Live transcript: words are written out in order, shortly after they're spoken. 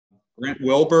Grant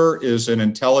Wilbur is an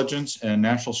intelligence and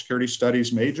national security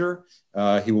studies major.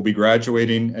 He will be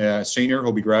graduating, senior,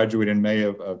 he'll be graduating in May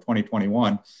of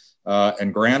 2021.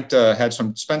 And Grant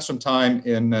spent some time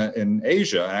in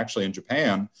Asia, actually in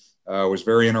Japan, was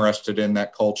very interested in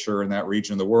that culture and that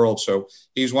region of the world. So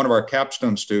he's one of our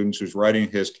capstone students who's writing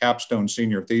his capstone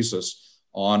senior thesis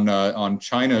on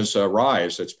China's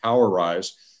rise, its power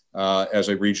rise as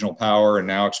a regional power, and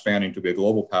now expanding to be a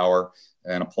global power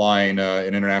and applying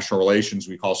in international relations,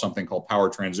 we call something called power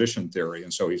transition theory.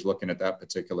 And so he's looking at that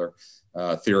particular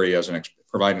theory as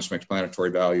providing some explanatory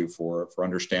value for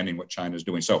understanding what China is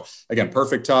doing. So again,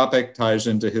 perfect topic, ties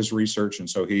into his research. And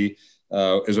so he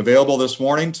is available this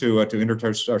morning to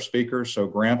introduce our speakers. So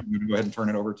Grant, I'm going to go ahead and turn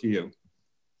it over to you.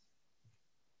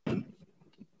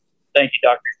 Thank you,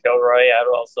 Dr. Kilroy. I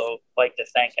would also like to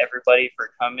thank everybody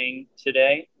for coming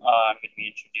today. I'm going to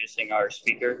be introducing our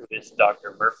speaker, who is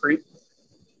Dr. Murphree.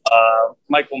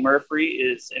 Michael Murphree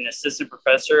is an assistant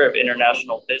professor of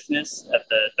international business at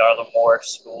the Darla Moore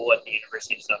School at the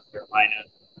University of South Carolina.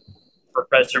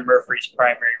 Professor Murphy's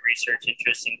primary research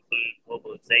interests include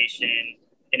globalization,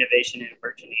 innovation in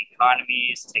emerging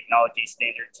economies, technology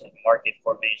standards and market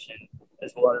formation,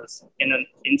 as well as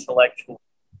intellectual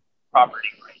property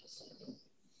rights.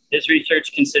 His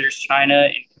research considers China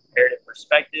in comparative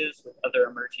perspectives with other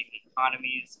emerging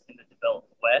economies in the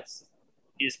developed West.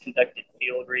 He has conducted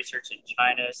field research in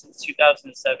China since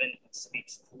 2007 and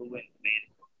speaks fluent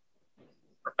Mandarin.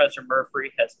 Professor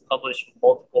Murphree has published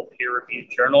multiple peer-reviewed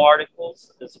journal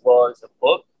articles, as well as a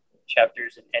book,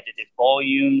 chapters in edited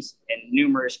volumes, and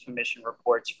numerous commission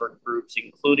reports for groups,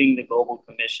 including the Global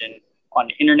Commission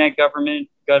on Internet Governance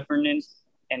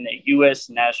and the U.S.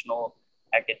 National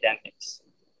Academics.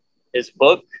 His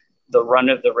book, The Run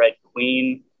of the Red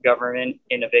Queen, Government,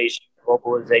 Innovation,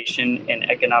 Globalization, and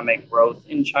Economic Growth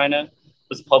in China,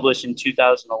 was published in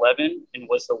 2011 and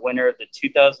was the winner of the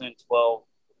 2012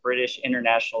 British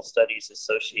International Studies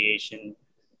Association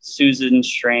Susan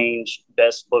Strange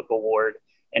Best Book Award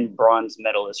and bronze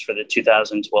medalist for the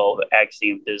 2012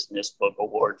 Axiom Business Book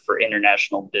Award for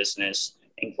International Business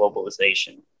and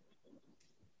Globalization.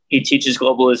 He teaches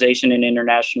globalization and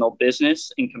international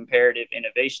business and comparative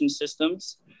innovation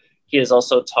systems. He has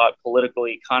also taught political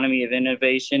economy of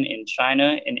innovation in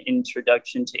China and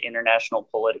introduction to international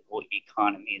political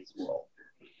economy as well.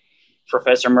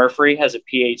 Professor Murphree has a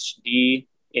PhD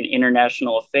in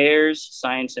international affairs,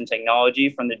 science and technology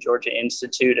from the Georgia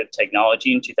Institute of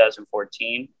Technology in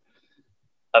 2014,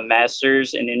 a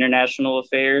master's in international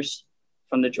affairs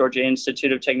from the Georgia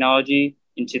Institute of Technology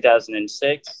in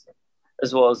 2006,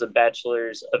 as well as a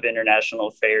bachelor's of international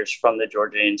affairs from the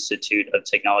Georgia Institute of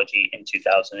Technology in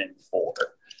 2004.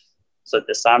 So at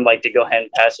this time, I'd like to go ahead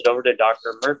and pass it over to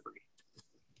Dr. Murphree.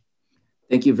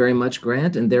 Thank you very much,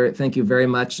 Grant. And thank you very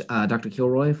much, Dr.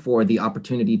 Kilroy, for the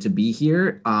opportunity to be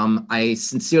here. I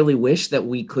sincerely wish that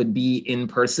we could be in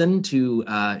person to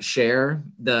share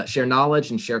knowledge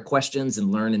and share questions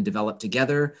and learn and develop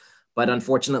together. But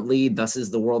unfortunately, thus is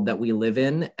the world that we live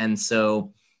in. And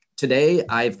so today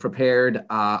I've prepared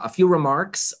a few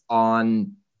remarks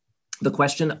on the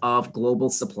question of global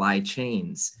supply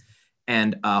chains.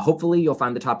 And hopefully you'll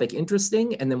find the topic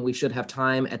interesting, and then we should have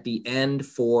time at the end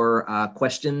for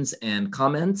questions and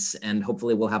comments, and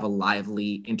hopefully we'll have a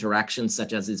lively interaction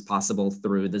such as is possible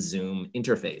through the Zoom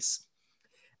interface.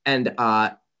 And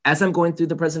as I'm going through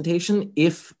the presentation,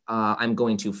 if I'm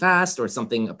going too fast or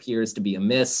something appears to be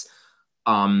amiss,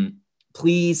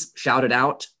 please shout it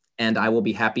out, and I will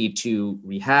be happy to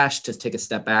rehash, to take a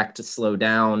step back, to slow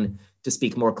down, to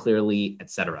speak more clearly,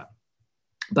 etc.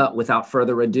 But without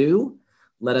further ado,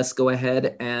 let us go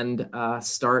ahead and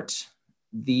start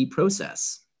the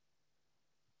process.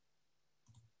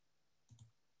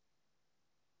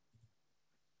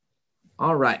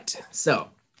 All right, so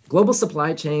global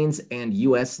supply chains and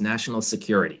US national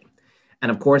security. And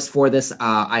of course, for this,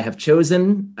 I have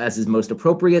chosen, as is most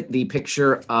appropriate, the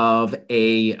picture of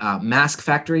a mask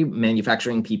factory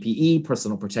manufacturing PPE,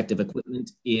 personal protective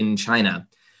equipment in China,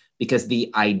 because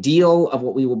the ideal of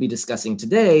what we will be discussing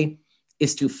today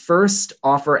is to first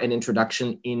offer an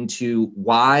introduction into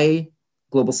why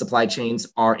global supply chains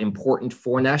are important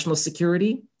for national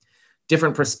security,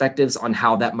 different perspectives on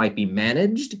how that might be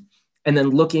managed, and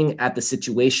then looking at the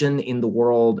situation in the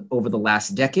world over the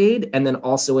last decade, and then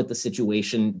also at the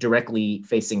situation directly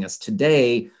facing us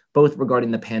today, both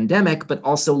regarding the pandemic, but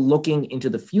also looking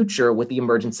into the future with the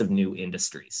emergence of new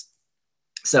industries.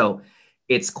 So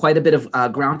it's quite a bit of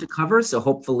ground to cover, so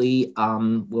hopefully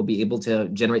we'll be able to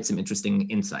generate some interesting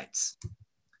insights.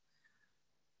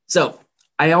 So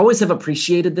I always have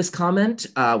appreciated this comment,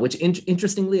 which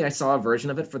interestingly, I saw a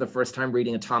version of it for the first time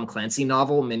reading a Tom Clancy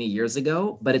novel many years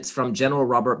ago, but it's from General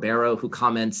Robert Barrow, who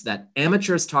comments that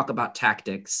amateurs talk about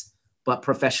tactics, but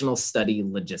professionals study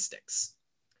logistics.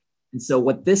 And so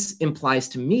what this implies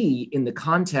to me in the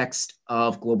context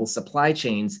of global supply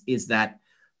chains is that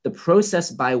the process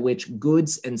by which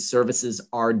goods and services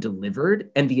are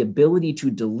delivered and the ability to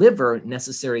deliver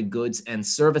necessary goods and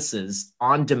services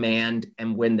on demand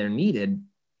and when they're needed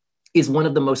is one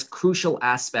of the most crucial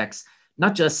aspects,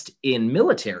 not just in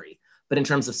military, but in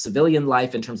terms of civilian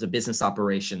life, in terms of business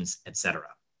operations, et cetera.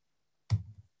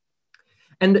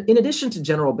 And in addition to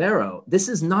General Barrow, this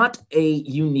is not a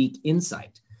unique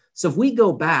insight. So if we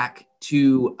go back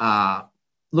to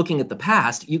looking at the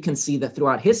past, you can see that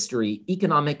throughout history,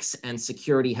 economics and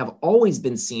security have always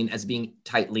been seen as being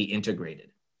tightly integrated.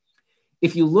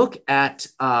 If you look at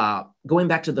going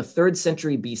back to the 3rd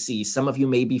century BC, some of you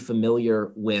may be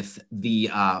familiar with the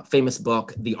famous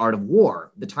book, The Art of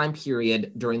War, the time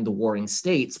period during the Warring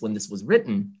States when this was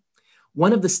written.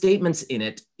 One of the statements in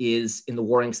it is, in the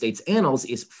Warring States Annals,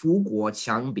 is 富国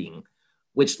强兵,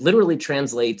 which literally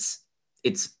translates,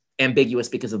 it's ambiguous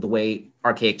because of the way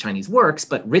archaic Chinese works,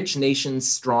 but rich nation's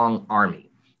strong army,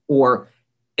 or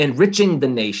enriching the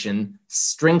nation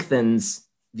strengthens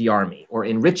the army, or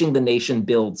enriching the nation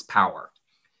builds power.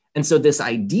 And so this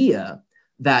idea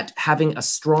that having a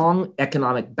strong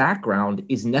economic background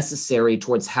is necessary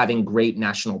towards having great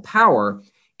national power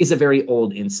is a very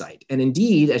old insight. And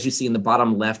indeed, as you see in the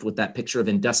bottom left with that picture of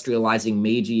industrializing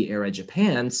Meiji era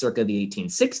Japan circa the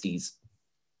 1860s,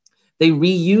 they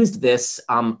reused this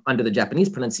under the Japanese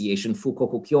pronunciation,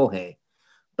 fukoku kyohei,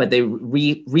 but they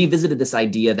revisited this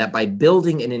idea that by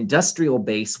building an industrial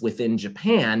base within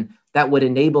Japan, that would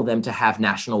enable them to have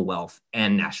national wealth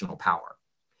and national power.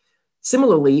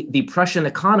 Similarly, the Prussian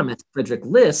economist Friedrich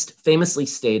List famously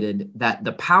stated that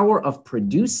the power of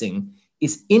producing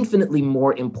is infinitely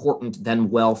more important than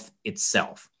wealth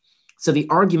itself. So the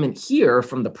argument here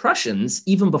from the Prussians,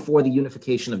 even before the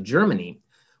unification of Germany,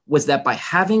 was that by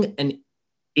having an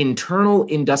internal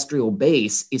industrial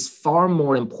base is far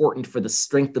more important for the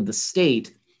strength of the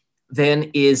state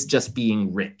than is just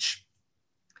being rich.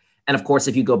 And of course,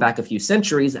 if you go back a few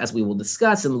centuries, as we will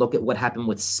discuss, and look at what happened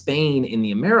with Spain in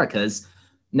the Americas,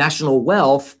 national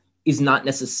wealth is not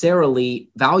necessarily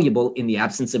valuable in the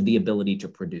absence of the ability to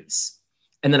produce.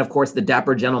 And then, of course, the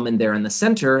dapper gentleman there in the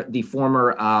center, the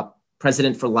former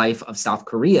president for life of South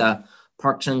Korea,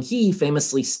 Park Chung-hee,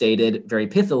 famously stated very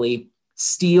pithily,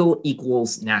 steel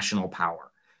equals national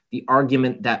power. The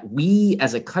argument that we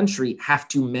as a country have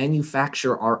to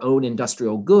manufacture our own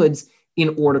industrial goods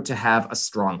in order to have a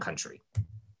strong country.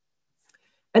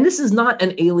 And this is not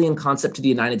an alien concept to the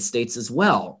United States as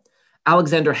well.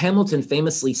 Alexander Hamilton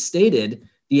famously stated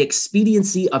the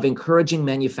expediency of encouraging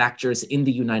manufacturers in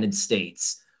the United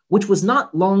States, which was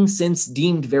not long since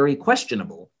deemed very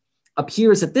questionable,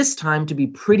 appears at this time to be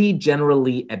pretty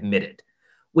generally admitted,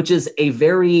 which is a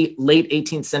very late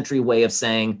 18th century way of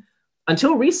saying,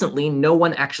 until recently, no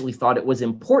one actually thought it was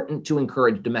important to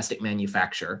encourage domestic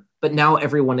manufacture, but now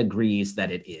everyone agrees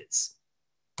that it is.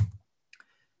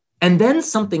 And then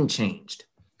something changed.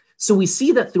 So we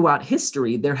see that throughout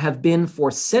history, there have been for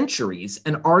centuries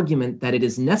an argument that it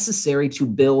is necessary to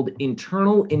build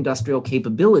internal industrial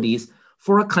capabilities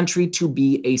for a country to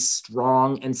be a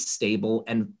strong and stable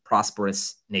and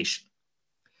prosperous nation.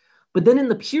 But then in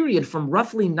the period from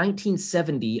roughly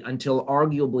 1970 until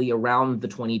arguably around the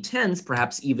 2010s,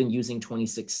 perhaps even using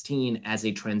 2016 as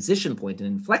a transition point, an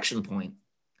inflection point,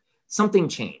 something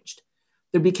changed.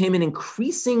 There became an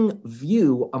increasing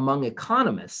view among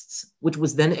economists, which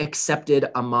was then accepted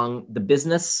among the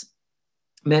business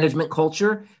management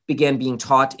culture, began being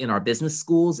taught in our business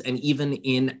schools and even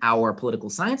in our political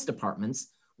science departments,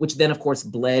 which then, of course,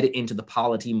 bled into the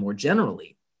polity more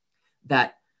generally,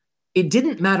 that it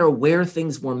didn't matter where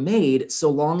things were made so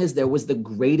long as there was the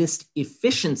greatest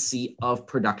efficiency of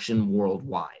production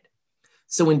worldwide.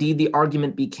 So indeed, the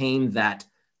argument became that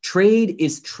trade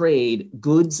is trade,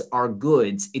 goods are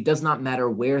goods. It does not matter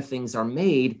where things are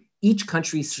made. Each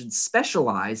country should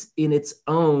specialize in its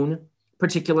own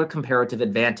particular comparative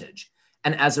advantage.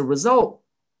 And as a result,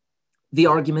 the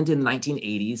argument in the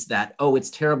 1980s that, oh, it's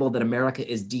terrible that America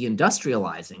is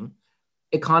deindustrializing,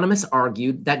 economists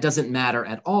argued that doesn't matter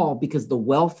at all because the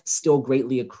wealth still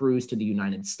greatly accrues to the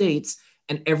United States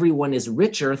and everyone is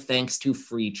richer thanks to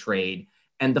free trade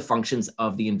and the functions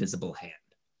of the invisible hand.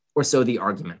 Or so the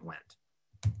argument went.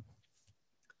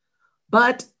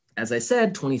 But as I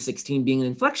said, 2016 being an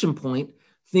inflection point,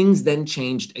 things then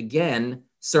changed again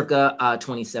circa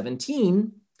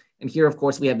 2017. And here, of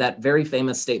course, we have that very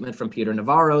famous statement from Peter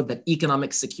Navarro that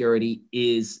economic security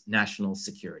is national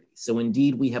security. So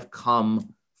indeed, we have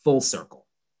come full circle.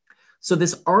 So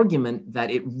this argument that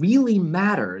it really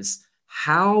matters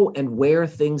how and where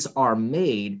things are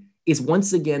made is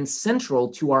once again central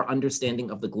to our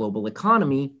understanding of the global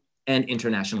economy and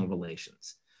international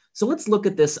relations. So let's look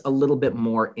at this a little bit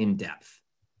more in depth.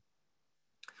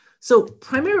 So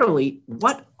primarily,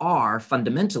 what are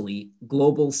fundamentally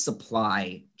global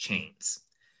supply chains?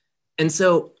 And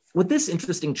so with this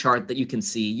interesting chart that you can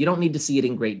see, you don't need to see it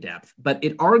in great depth, but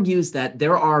it argues that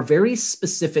there are very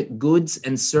specific goods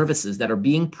and services that are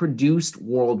being produced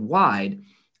worldwide,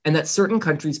 and that certain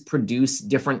countries produce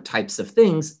different types of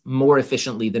things more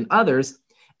efficiently than others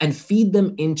and feed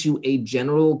them into a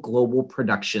general global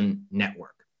production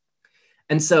network.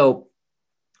 And so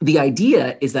the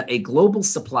idea is that a global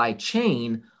supply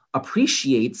chain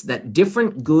appreciates that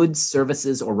different goods,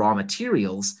 services, or raw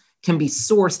materials can be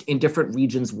sourced in different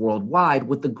regions worldwide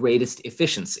with the greatest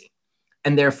efficiency.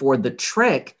 And therefore, the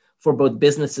trick for both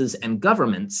businesses and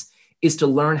governments is to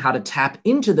learn how to tap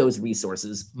into those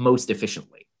resources most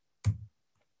efficiently.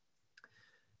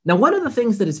 Now, one of the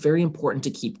things that is very important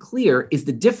to keep clear is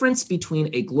the difference between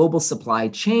a global supply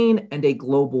chain and a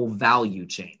global value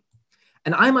chain.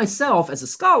 And I myself, as a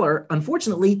scholar,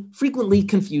 unfortunately, frequently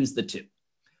confuse the two.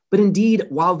 But indeed,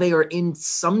 while they are in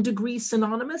some degree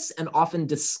synonymous and often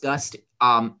discussed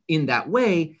in that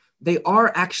way, they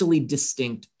are actually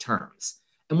distinct terms.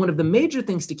 And one of the major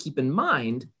things to keep in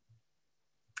mind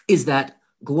is that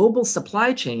global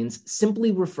supply chains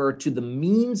simply refer to the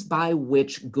means by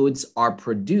which goods are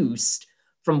produced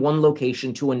from one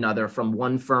location to another, from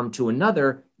one firm to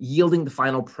another, yielding the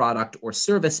final product or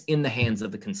service in the hands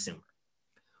of the consumer.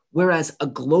 Whereas a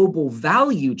global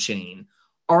value chain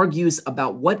argues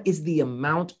about what is the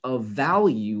amount of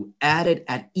value added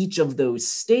at each of those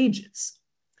stages.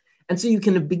 And so you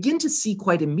can begin to see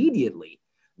quite immediately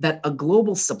that a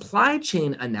global supply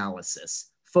chain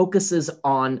analysis focuses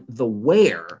on the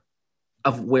where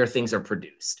of where things are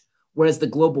produced, whereas the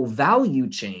global value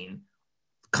chain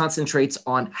concentrates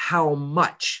on how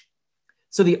much.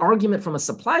 So the argument from a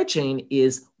supply chain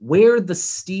is where the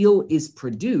steel is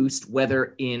produced,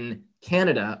 whether in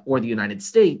Canada or the United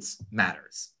States,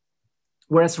 matters.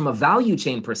 Whereas from a value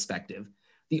chain perspective,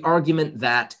 the argument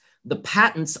that the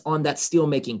patents on that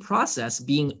steelmaking process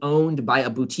being owned by a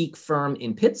boutique firm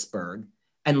in Pittsburgh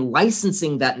and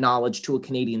licensing that knowledge to a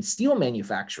Canadian steel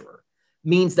manufacturer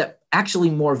means that actually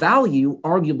more value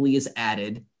arguably is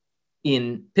added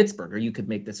in Pittsburgh, or you could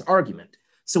make this argument.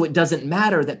 So it doesn't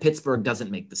matter that Pittsburgh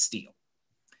doesn't make the steel.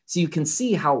 So you can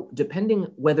see how, depending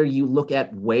whether you look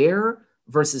at where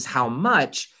versus how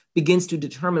much, begins to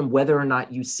determine whether or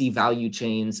not you see value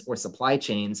chains or supply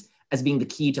chains as being the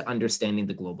key to understanding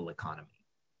the global economy.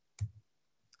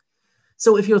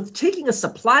 So if you're taking a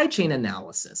supply chain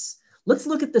analysis, let's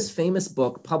look at this famous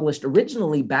book published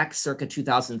originally back circa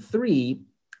 2003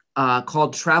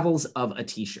 called Travels of a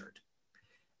T-Shirt.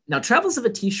 Now, Travels of a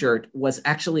T-Shirt was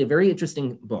actually a very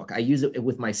interesting book. I use it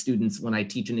with my students when I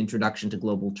teach an introduction to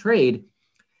global trade.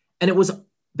 And it was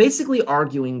basically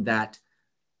arguing that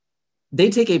they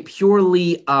take a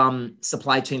purely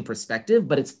supply chain perspective,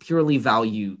 but it's purely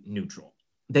value neutral.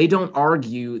 They don't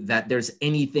argue that there's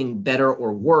anything better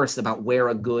or worse about where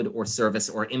a good or service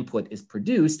or input is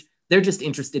produced. They're just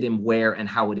interested in where and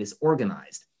how it is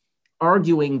organized,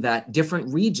 arguing that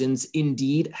different regions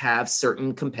indeed have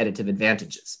certain competitive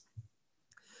advantages.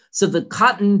 So the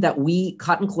cotton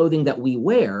clothing that we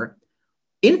wear,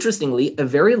 interestingly, a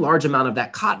very large amount of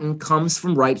that cotton comes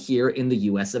from right here in the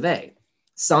US of A.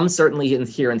 Some certainly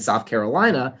here in South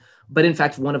Carolina, but in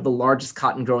fact, one of the largest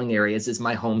cotton growing areas is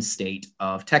my home state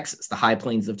of Texas. The High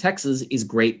Plains of Texas is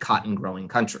great cotton growing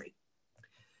country.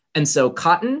 And so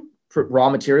cotton, raw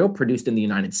material produced in the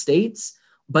United States,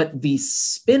 but the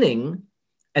spinning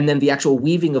and then the actual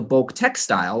weaving of bulk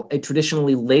textile, a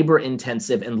traditionally labor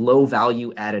intensive and low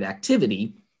value added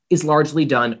activity, is largely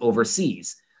done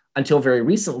overseas. Until very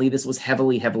recently, this was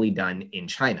heavily done in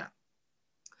China.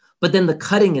 But then the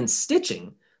cutting and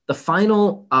stitching, the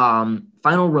final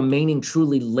remaining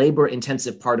truly labor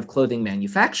intensive part of clothing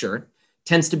manufacture,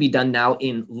 tends to be done now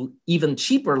in even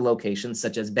cheaper locations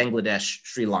such as Bangladesh,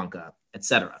 Sri Lanka,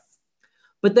 etc.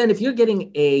 But then if you're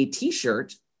getting a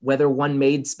t-shirt, whether one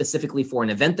made specifically for an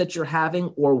event that you're having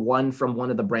or one from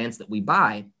one of the brands that we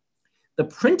buy, the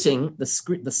printing, the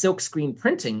silk screen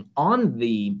printing on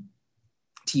the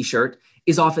t-shirt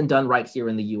is often done right here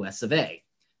in the US of A,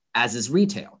 as is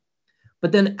retail.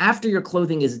 But then after your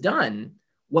clothing is done,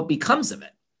 what becomes of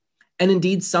it? And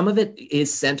indeed, some of it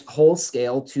is sent whole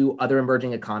scale to other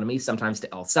emerging economies, sometimes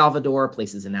to El Salvador,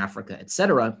 places in Africa, et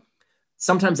cetera,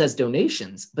 sometimes as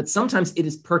donations, but sometimes it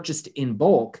is purchased in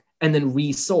bulk and then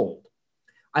resold.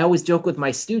 I always joke with my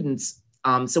students,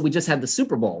 so we just had the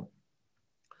Super Bowl.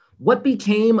 What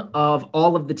became of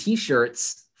all of the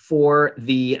t-shirts for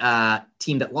the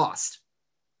team that lost?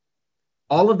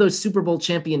 All of those Super Bowl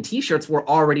champion t-shirts were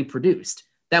already produced.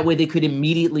 That way they could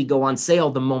immediately go on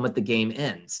sale the moment the game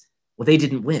ends. Well, they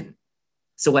didn't win.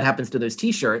 So what happens to those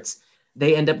t-shirts?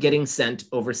 They end up getting sent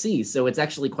overseas. So it's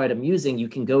actually quite amusing. You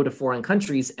can go to foreign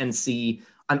countries and see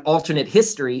an alternate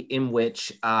history in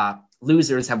which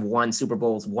losers have won Super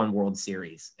Bowls, won World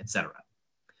Series, et cetera.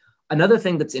 Another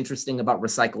thing that's interesting about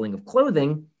recycling of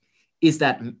clothing is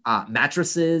that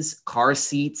mattresses, car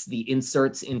seats, the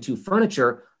inserts into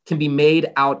furniture can be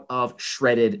made out of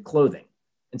shredded clothing.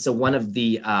 And so one of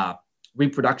the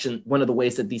one of the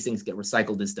ways that these things get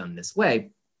recycled is done this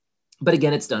way. But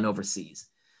again, it's done overseas.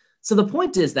 So the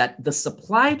point is that the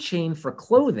supply chain for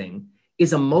clothing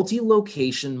is a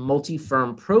multi-location,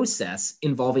 multi-firm process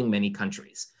involving many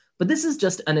countries. But this is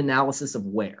just an analysis of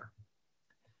where.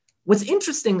 What's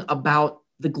interesting about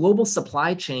the global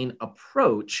supply chain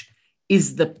approach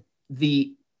is the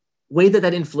way that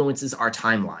that influences our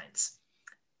timelines.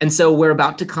 And so we're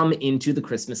about to come into the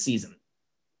Christmas season.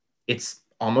 It's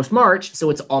almost March, so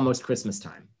it's almost Christmas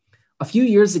time. A few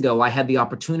years ago, I had the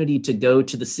opportunity to go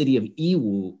to the city of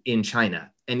Yiwu in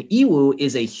China. And Yiwu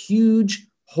is a huge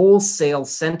wholesale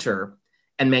center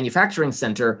and manufacturing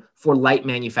center for light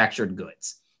manufactured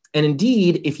goods. And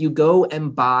indeed, if you go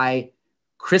and buy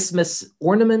Christmas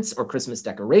ornaments or Christmas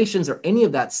decorations or any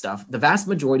of that stuff, the vast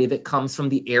majority of it comes from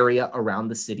the area around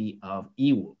the city of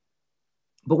Yiwu.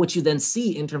 But what you then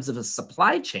see in terms of a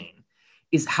supply chain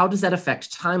is how does that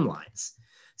affect timelines?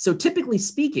 So typically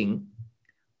speaking,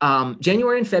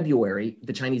 January and February,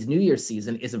 the Chinese New Year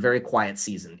season, is a very quiet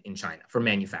season in China for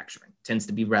manufacturing. It tends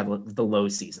to be rather the low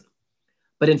season.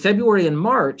 But in February and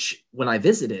March, when I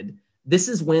visited, this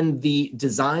is when the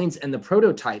designs and the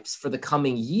prototypes for the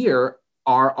coming year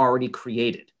are already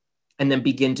created and then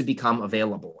begin to become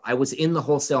available. I was in the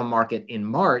wholesale market in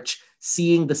March,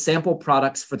 seeing the sample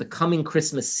products for the coming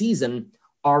Christmas season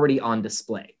already on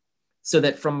display. So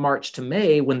that from March to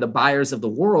May, when the buyers of the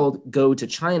world go to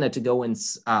China to go and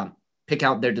pick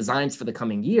out their designs for the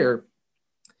coming year,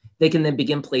 they can then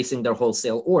begin placing their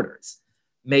wholesale orders.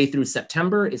 May through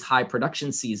September is high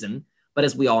production season. But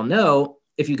as we all know,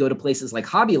 if you go to places like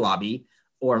Hobby Lobby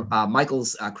or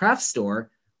Michael's craft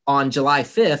store, on July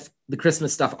 5th, the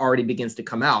Christmas stuff already begins to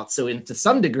come out. So to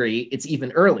some degree, it's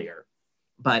even earlier.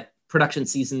 But production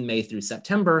season, May through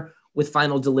September, with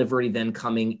final delivery then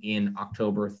coming in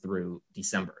October through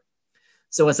December.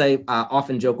 So as I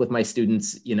often joke with my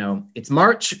students, it's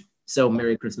March, so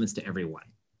Merry Christmas to everyone.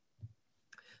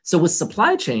 So with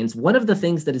supply chains, one of the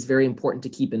things that is very important to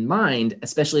keep in mind,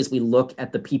 especially as we look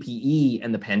at the PPE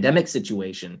and the pandemic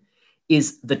situation,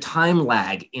 is the time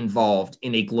lag involved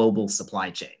in a global supply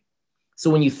chain. So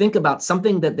when you think about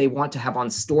something that they want to have on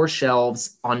store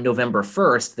shelves on November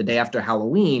 1st, the day after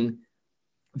Halloween,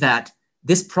 that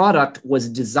this product was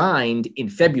designed in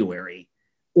February,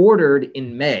 ordered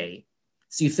in May.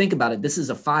 So you think about it, this is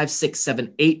a 5, 6,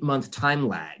 7, 8 month time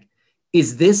lag.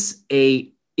 Is this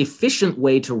an efficient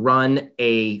way to run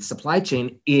a supply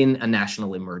chain in a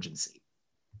national emergency?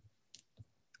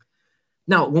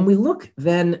 Now, when we look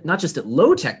then not just at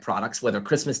low-tech products, whether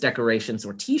Christmas decorations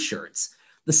or t-shirts,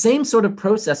 the same sort of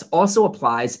process also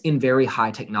applies in very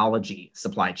high technology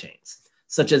supply chains,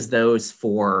 such as those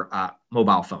for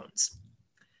mobile phones.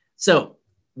 So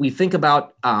we think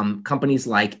about companies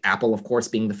like Apple, of course,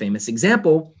 being the famous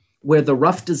example, where the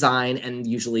rough design, and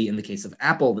usually in the case of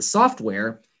Apple, the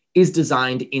software, is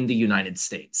designed in the United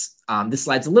States. This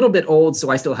slide's a little bit old, so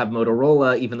I still have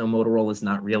Motorola, even though Motorola is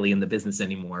not really in the business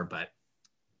anymore, but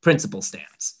principle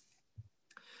stands.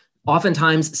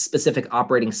 Oftentimes, specific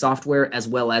operating software, as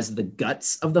well as the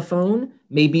guts of the phone,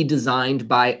 may be designed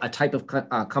by a type of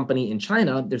company in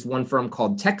China. There's one firm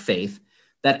called TechFaith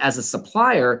that as a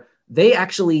supplier, they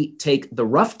actually take the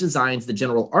rough designs, the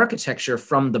general architecture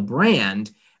from the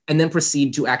brand, and then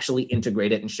proceed to actually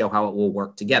integrate it and show how it will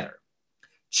work together.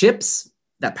 Chips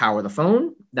that power the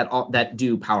phone, that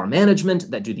do power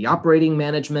management, that do the operating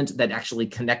management, that actually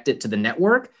connect it to the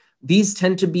network, these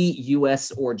tend to be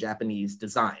US or Japanese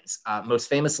designs. Most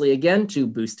famously, again, to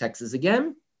boost Texas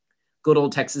again, good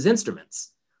old Texas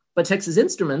Instruments. But Texas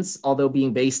Instruments, although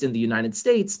being based in the United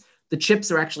States, the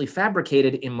chips are actually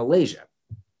fabricated in Malaysia.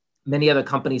 Many other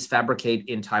companies fabricate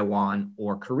in Taiwan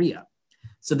or Korea.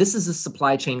 So this is a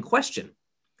supply chain question.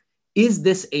 Is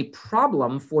this a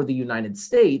problem for the United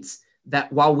States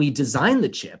that while we design the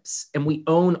chips and we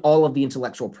own all of the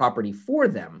intellectual property for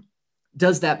them,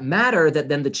 does that matter that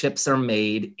then the chips are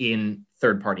made in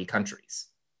third-party countries?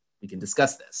 We can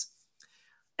discuss this.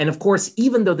 And of course,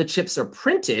 even though the chips are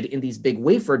printed in these big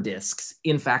wafer disks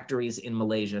in factories in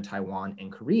Malaysia, Taiwan,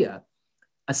 and Korea,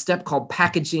 a step called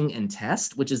packaging and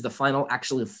test, which is the final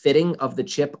actual fitting of the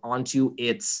chip onto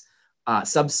its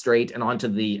substrate and onto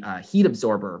the heat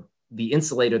absorber, the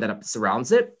insulator that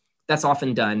surrounds it, that's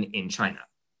often done in China.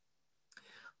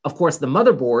 Of course, the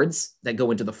motherboards that go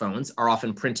into the phones are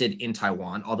often printed in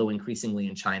Taiwan, although increasingly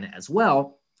in China as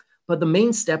well. But the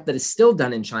main step that is still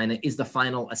done in China is the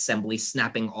final assembly,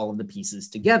 snapping all of the pieces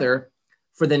together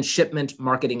for then shipment,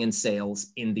 marketing, and sales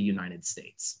in the United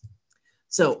States.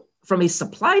 So from a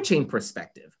supply chain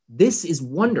perspective, this is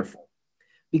wonderful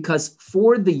because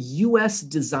for the US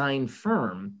design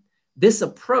firm, this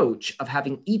approach of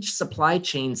having each supply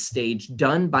chain stage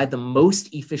done by the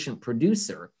most efficient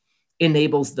producer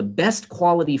enables the best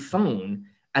quality phone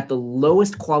at the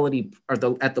lowest quality or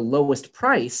at the lowest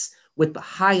price with the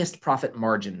highest profit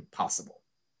margin possible.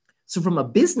 So from a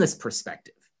business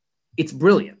perspective, it's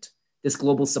brilliant, this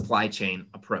global supply chain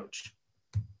approach.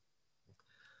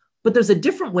 But there's a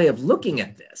different way of looking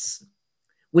at this,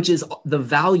 which is the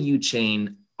value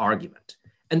chain argument.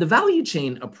 And the value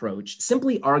chain approach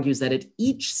simply argues that at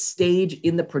each stage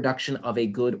in the production of a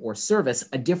good or service,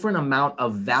 a different amount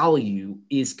of value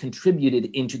is contributed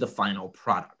into the final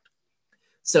product.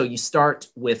 So you start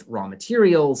with raw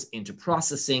materials, into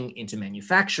processing, into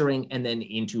manufacturing, and then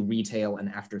into retail and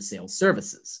after-sales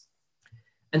services.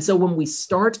 And so when we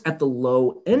start at the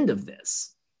low end of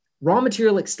this, raw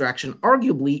material extraction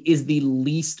arguably is the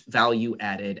least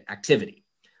value-added activity.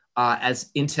 As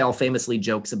Intel famously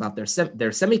jokes about their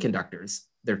semiconductors,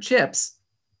 their chips,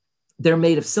 they're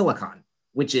made of silicon,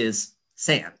 which is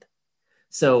sand.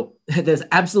 So there's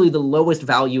absolutely the lowest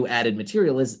value added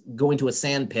material is going to a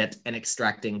sand pit and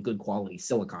extracting good quality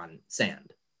silicon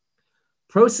sand.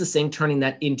 Processing, turning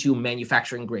that into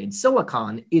manufacturing grade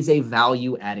silicon is a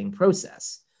value adding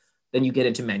process. Then you get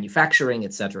into manufacturing,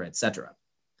 et cetera, et cetera.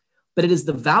 But it is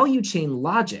the value chain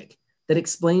logic that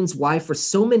explains why for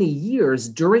so many years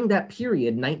during that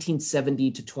period,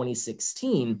 1970 to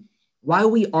 2016, why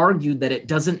we argued that it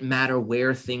doesn't matter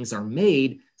where things are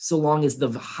made so long as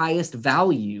the highest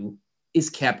value is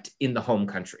kept in the home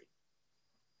country.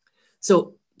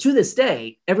 So to this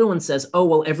day, everyone says, oh,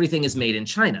 well, everything is made in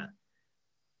China.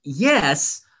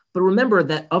 Yes, but remember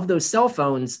that of those cell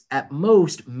phones, at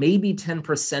most, maybe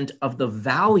 10% of the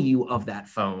value of that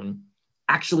phone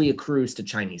actually accrues to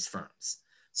Chinese firms.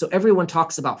 So everyone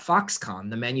talks about Foxconn,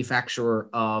 the manufacturer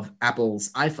of Apple's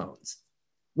iPhones,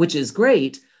 which is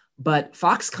great, but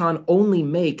Foxconn only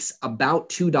makes about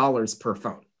 $2 per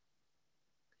phone,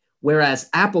 whereas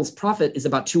Apple's profit is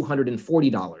about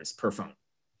 $240 per phone.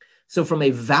 So from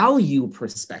a value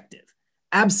perspective,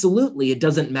 absolutely, it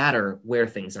doesn't matter where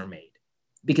things are made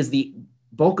because the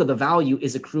bulk of the value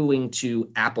is accruing to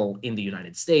Apple in the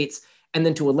United States, and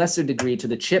then to a lesser degree to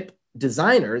the chip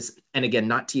designers, and again,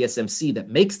 not TSMC that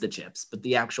makes the chips, but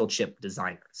the actual chip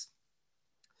designers.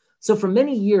 So for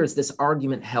many years, this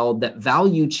argument held that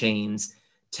value chains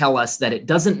tell us that it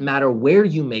doesn't matter where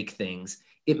you make things,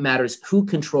 it matters who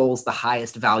controls the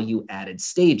highest value added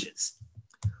stages,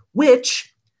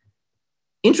 which,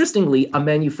 interestingly, a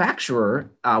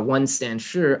manufacturer, one Stan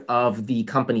Shi of the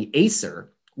company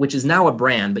Acer, which is now a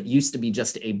brand, but used to be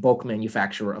just a bulk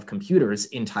manufacturer of computers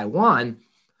in Taiwan,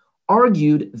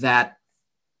 argued that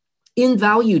in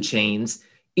value chains,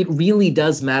 it really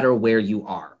does matter where you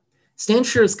are. Stan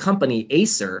Shi's company,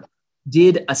 Acer,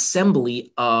 did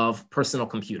assembly of personal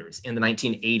computers in the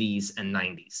 1980s and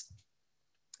 90s.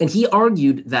 And he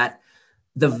argued that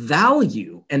the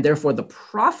value and therefore the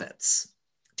profits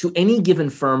to any given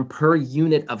firm per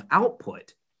unit of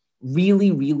output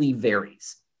really, really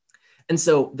varies. And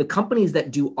so the companies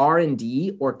that do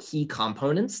R&D or key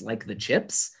components like the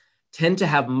chips tend to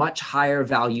have much higher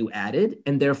value added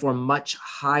and therefore much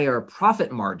higher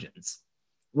profit margins.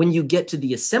 When you get to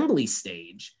the assembly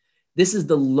stage, this is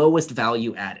the lowest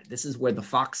value added. This is where the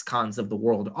Foxconns of the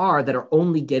world are that are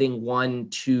only getting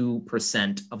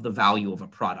 1-2% of the value of a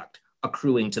product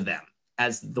accruing to them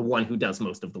as the one who does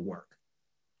most of the work.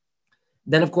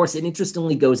 Then, of course, it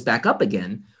interestingly goes back up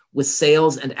again with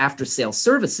sales and after-sales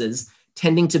services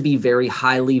tending to be very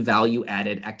highly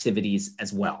value-added activities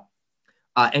as well.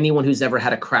 Anyone who's ever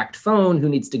had a cracked phone who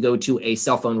needs to go to a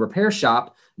cell phone repair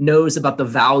shop knows about the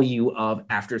value of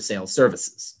after-sales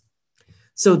services.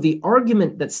 So the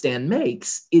argument that Stan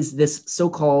makes is this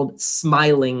so-called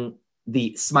smiling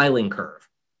curve.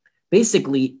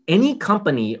 Basically, any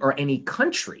company or any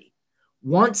country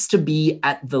wants to be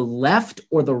at the left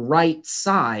or the right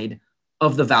side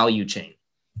of the value chain.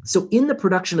 So in the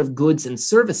production of goods and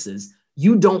services,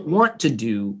 you don't want to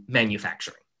do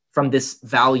manufacturing from this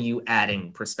value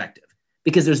adding perspective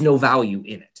because there's no value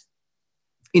in it.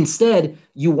 Instead,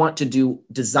 you want to do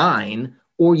design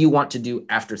or you want to do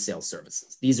after sales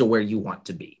services. These are where you want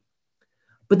to be.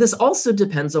 But this also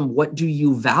depends on what do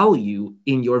you value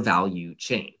in your value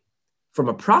chain. From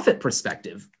a profit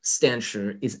perspective,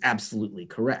 Stanshire is absolutely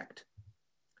correct.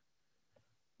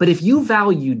 But if you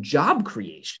value job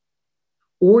creation,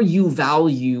 or you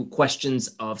value questions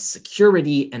of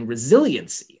security and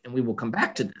resiliency, and we will come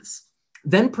back to this,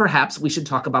 then perhaps we should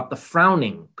talk about the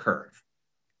frowning curve.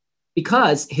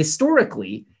 Because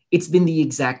historically, it's been the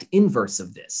exact inverse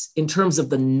of this in terms of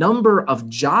the number of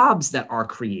jobs that are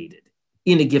created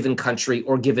in a given country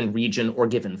or given region or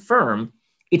given firm.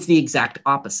 It's the exact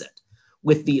opposite,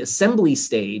 with the assembly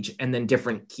stage and then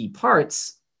different key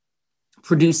parts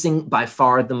producing by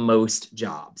far the most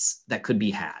jobs that could be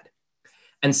had.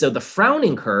 And so the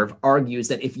frowning curve argues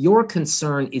that if your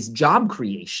concern is job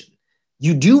creation,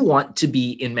 you do want to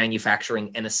be in manufacturing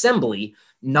and assembly,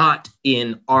 not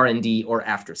in R&D or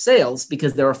after sales,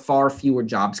 because there are far fewer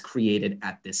jobs created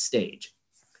at this stage.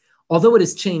 Although it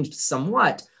has changed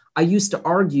somewhat, I used to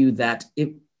argue that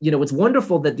it's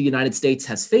wonderful that the United States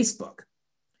has Facebook,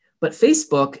 but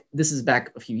Facebook, this is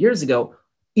back a few years ago,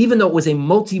 even though it was a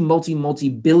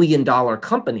multi-billion dollar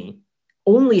company,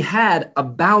 only had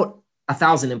about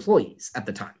 1,000 employees at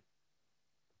the time.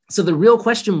 So the real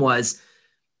question was,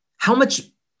 how much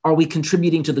are we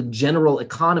contributing to the general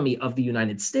economy of the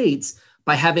United States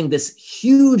by having this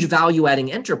huge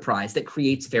value-adding enterprise that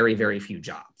creates very, very few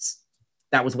jobs?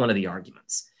 That was one of the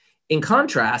arguments. In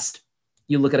contrast,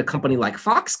 you look at a company like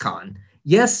Foxconn.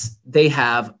 Yes, they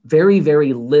have very,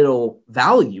 very little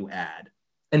value add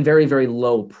and very, very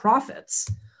low profits,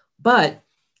 but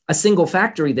a single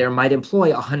factory there might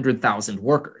employ 100,000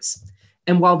 workers.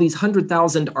 And while these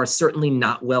 100,000 are certainly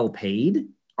not well paid,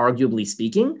 arguably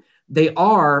speaking, they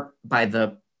are, by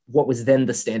what was then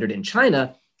the standard in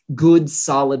China, good,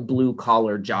 solid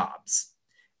blue-collar jobs.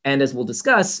 And as we'll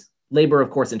discuss, labor, of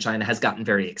course, in China has gotten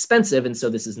very expensive, and so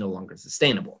this is no longer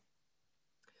sustainable.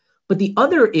 But the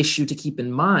other issue to keep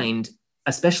in mind,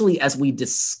 especially as we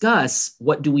discuss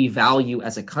what do we value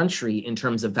as a country in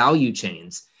terms of value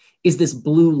chains, is this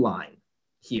blue line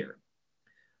here.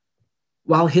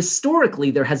 While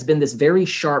historically there has been this very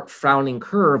sharp frowning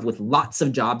curve with lots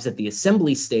of jobs at the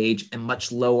assembly stage and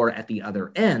much lower at the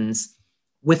other ends,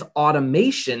 with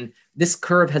automation, this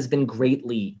curve has been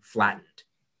greatly flattened.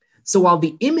 So while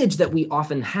the image that we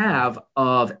often have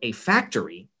of a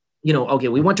factory, okay,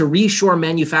 we want to reshore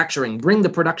manufacturing, bring the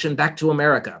production back to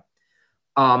America.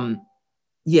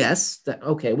 Yes,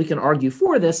 okay, we can argue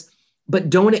for this, but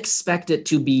don't expect it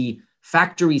to be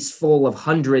factories full of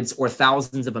hundreds or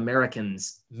thousands of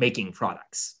Americans making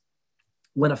products.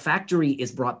 When a factory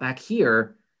is brought back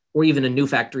here, or even a new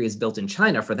factory is built in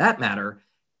China for that matter,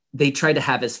 they try to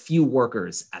have as few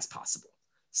workers as possible.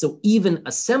 So even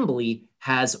assembly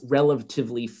has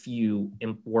relatively few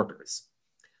workers.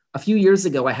 A few years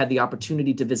ago, I had the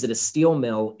opportunity to visit a steel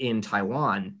mill in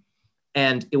Taiwan,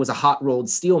 and it was a hot rolled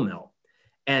steel mill.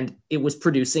 And it was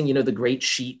producing, the great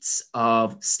sheets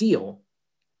of steel.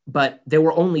 But there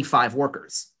were only 5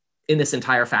 workers in this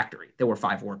entire factory. There were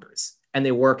 5 workers, and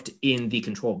they worked in the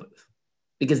control booth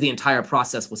because the entire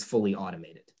process was fully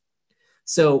automated.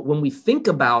 So when we think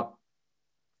about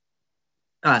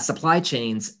supply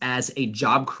chains as a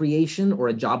job creation or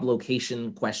a job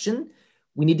location question,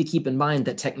 we need to keep in mind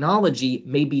that technology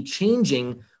may be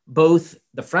changing both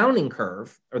the frowning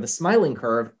curve or the smiling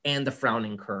curve and the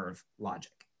frowning curve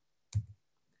logic.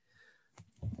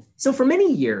 So for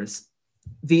many years,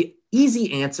 the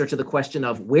easy answer to the question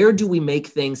of where do we make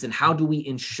things and how do we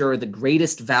ensure the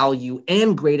greatest value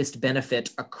and greatest benefit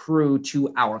accrue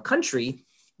to our country,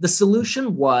 the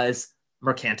solution was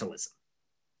mercantilism.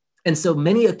 And so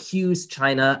many accused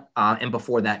China, and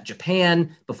before that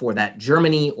Japan, before that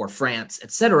Germany or France,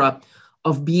 et cetera,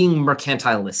 of being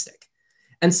mercantilistic.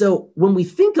 And so when we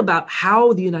think about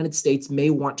how the United States may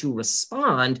want to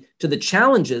respond to the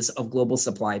challenges of global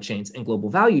supply chains and global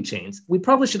value chains, we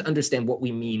probably should understand what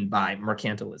we mean by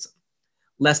mercantilism,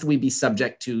 lest we be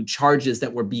subject to charges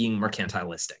that we're being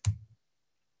mercantilistic.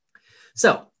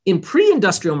 So in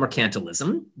pre-industrial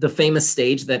mercantilism, the famous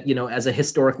stage that, as a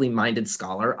historically minded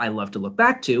scholar, I love to look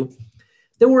back to,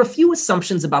 there were a few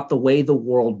assumptions about the way the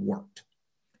world worked.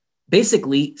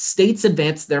 Basically, states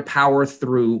advanced their power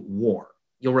through war.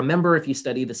 You'll remember if you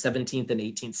study the 17th and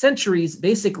 18th centuries,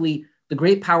 basically the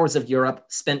great powers of Europe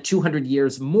spent 200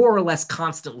 years more or less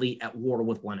constantly at war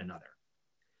with one another.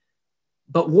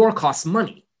 But war costs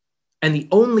money. And the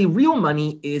only real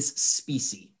money is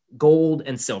specie, gold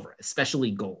and silver,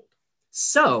 especially gold.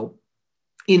 So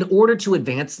in order to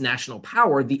advance national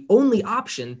power, the only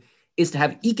option is to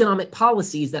have economic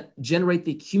policies that generate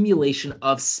the accumulation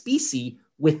of specie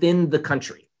within the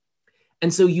country.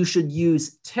 And so you should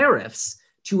use tariffs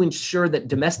to ensure that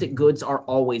domestic goods are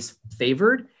always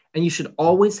favored, and you should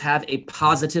always have a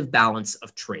positive balance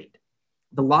of trade.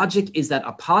 The logic is that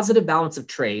a positive balance of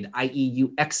trade, i.e.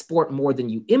 you export more than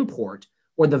you import,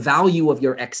 or the value of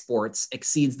your exports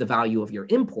exceeds the value of your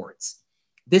imports,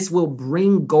 this will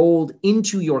bring gold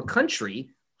into your country,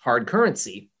 hard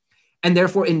currency, and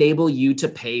therefore enable you to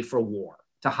pay for war,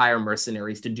 to hire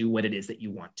mercenaries to do what it is that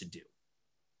you want to do.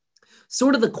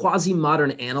 Sort of the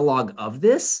quasi-modern analog of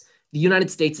this, the United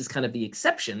States is kind of the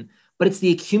exception, but it's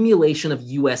the accumulation of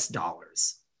US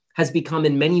dollars has become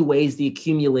in many ways the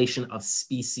accumulation of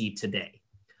specie today.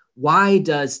 Why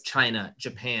does China,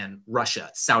 Japan, Russia,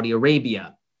 Saudi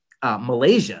Arabia,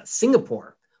 Malaysia,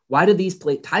 Singapore, why do these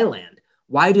play Thailand?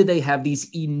 Why do they have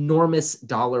these enormous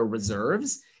dollar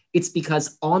reserves? It's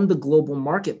because on the global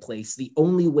marketplace, the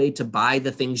only way to buy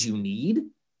the things you need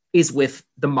is with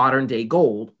the modern day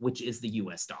gold, which is the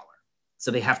US dollar.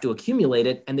 So they have to accumulate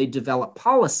it, and they develop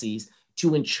policies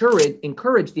to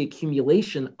encourage the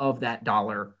accumulation of that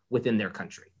dollar within their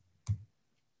country.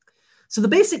 So the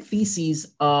basic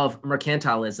theses of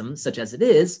mercantilism, such as it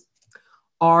is,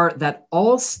 are that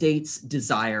all states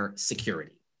desire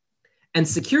security. And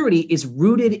security is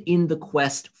rooted in the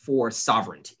quest for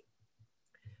sovereignty.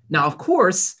 Now, of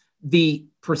course, the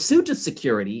pursuit of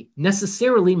security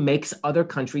necessarily makes other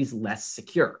countries less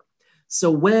secure.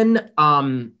 So when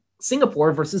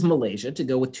Singapore versus Malaysia, to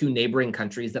go with two neighboring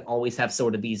countries that always have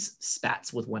sort of these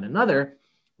spats with one another,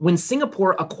 when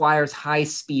Singapore acquires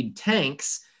high-speed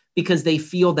tanks because they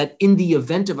feel that in the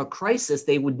event of a crisis,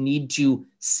 they would need to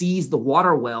seize the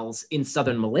water wells in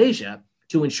southern Malaysia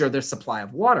to ensure their supply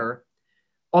of water,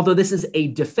 although this is a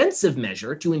defensive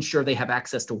measure to ensure they have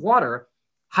access to water,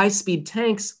 high-speed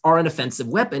tanks are an offensive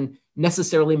weapon,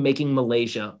 necessarily making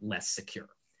Malaysia less secure.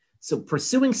 So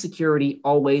pursuing security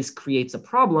always creates a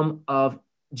problem of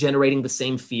generating the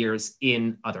same fears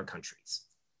in other countries.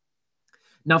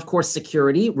 Now, of course,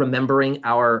 security, remembering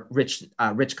our rich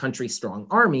country, strong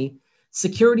army,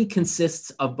 security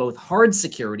consists of both hard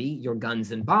security, your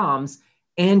guns and bombs,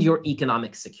 and your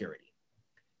economic security.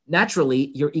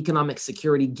 Naturally, your economic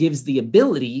security gives the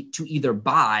ability to either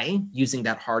buy using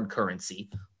that hard currency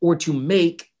or to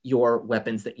make your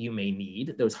weapons that you may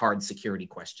need, those hard security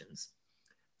questions.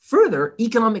 Further,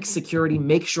 economic security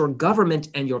makes your government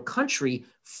and your country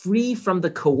free from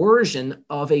the coercion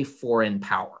of a foreign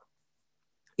power.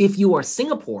 If you are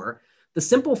Singapore, the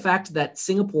simple fact that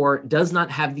Singapore does not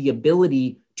have the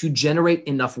ability to generate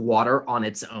enough water on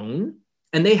its own,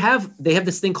 and they have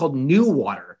this thing called New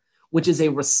Water, which is a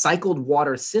recycled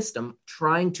water system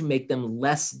trying to make them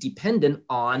less dependent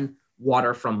on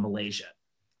water from Malaysia,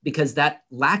 because that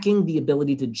lacking the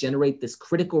ability to generate this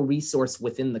critical resource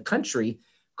within the country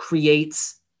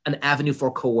creates an avenue for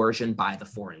coercion by the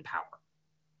foreign power.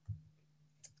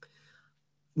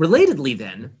 Relatedly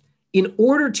then, in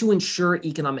order to ensure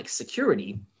economic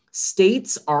security,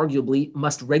 states arguably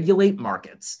must regulate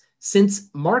markets, since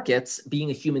markets,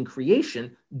 being a human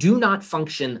creation, do not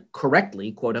function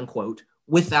correctly, quote unquote,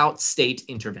 without state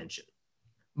intervention.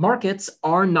 Markets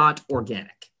are not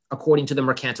organic, according to the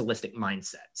mercantilistic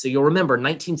mindset. So you'll remember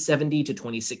 1970 to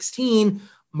 2016,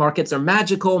 markets are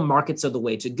magical, markets are the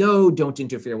way to go, don't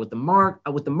interfere with the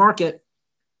market.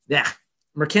 Yeah,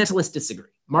 mercantilists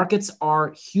disagree. Markets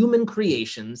are human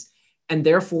creations and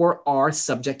therefore are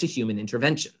subject to human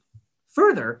intervention.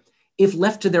 Further, if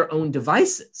left to their own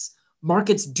devices,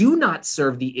 markets do not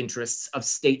serve the interests of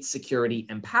state security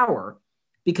and power,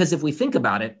 because if we think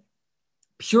about it,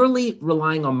 purely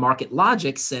relying on market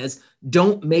logic says,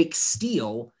 don't make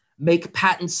steel, make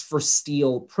patents for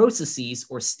steel processes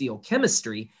or steel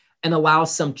chemistry, and allow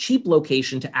some cheap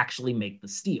location to actually make the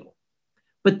steel.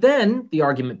 But then the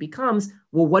argument becomes,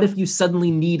 well, what if you suddenly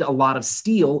need a lot of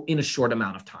steel in a short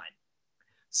amount of time?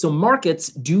 So markets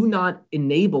do not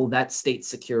enable that state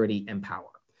security and power.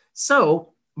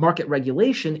 So market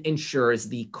regulation ensures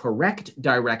the correct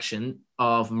direction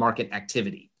of market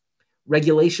activity.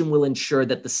 Regulation will ensure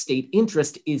that the state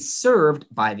interest is served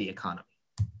by the economy.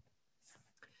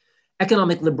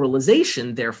 Economic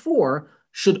liberalization, therefore,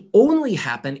 should only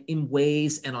happen in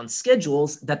ways and on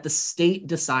schedules that the state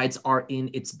decides are in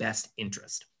its best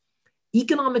interest.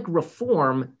 Economic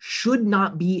reform should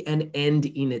not be an end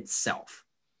in itself.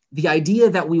 The idea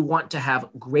that we want to have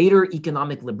greater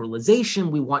economic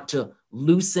liberalization, we want to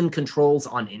loosen controls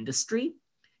on industry,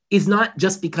 is not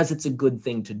just because it's a good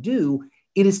thing to do,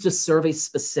 it is to serve a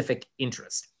specific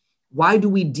interest. Why do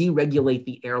we deregulate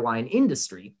the airline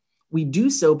industry? We do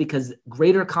so because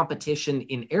greater competition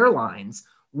in airlines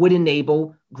would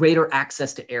enable greater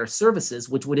access to air services,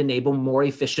 which would enable more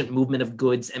efficient movement of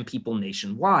goods and people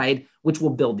nationwide, which will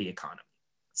build the economy.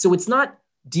 So it's not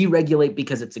deregulate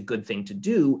because it's a good thing to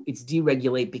do, it's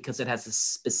deregulate because it has a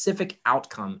specific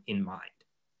outcome in mind.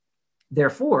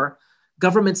 Therefore,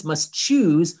 governments must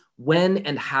choose when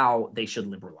and how they should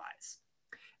liberalize.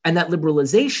 And that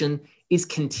liberalization is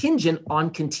contingent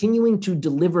on continuing to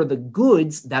deliver the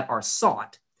goods that are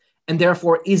sought, and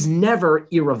therefore is never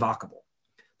irrevocable.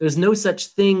 There's no such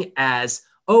thing as,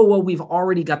 oh, well, we've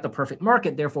already got the perfect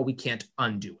market, therefore we can't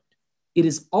undo it. It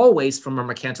is always, from a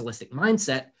mercantilistic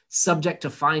mindset, subject to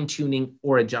fine-tuning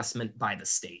or adjustment by the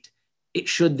state. It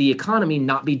should the economy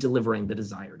not be delivering the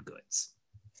desired goods.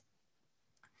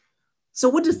 So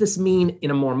what does this mean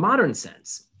in a more modern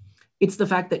sense? It's the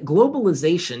fact that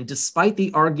globalization, despite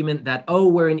the argument that, oh,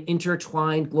 we're in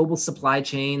intertwined global supply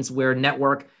chains, we're a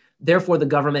network, therefore the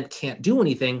government can't do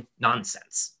anything,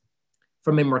 nonsense.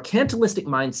 From a mercantilistic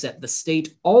mindset, the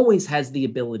state always has the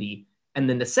ability and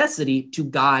the necessity to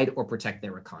guide or protect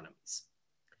their economies.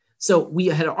 So we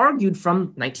had argued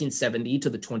from 1970 to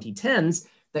the 2010s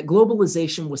that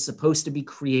globalization was supposed to be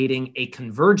creating a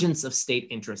convergence of state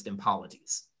interest in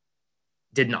polities.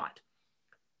 Did not.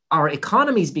 Our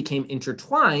economies became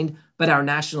intertwined, but our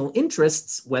national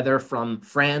interests, whether from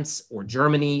France or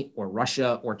Germany or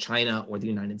Russia or China or the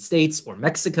United States or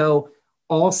Mexico,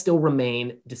 all still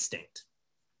remain distinct.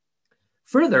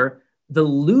 Further, the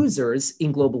losers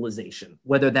in globalization,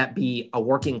 whether that be a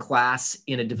working class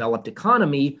in a developed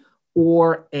economy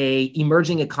or an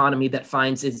emerging economy that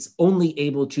finds it's only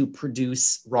able to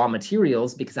produce raw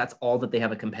materials because that's all that they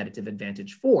have a competitive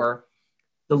advantage for,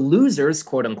 the losers,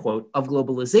 quote unquote, of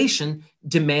globalization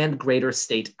demand greater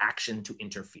state action to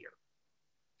interfere.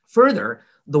 Further,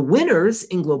 the winners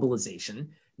in globalization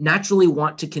naturally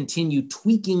want to continue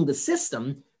tweaking the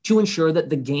system to ensure that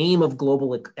the game of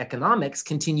global economics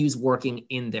continues working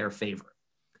in their favor.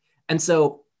 And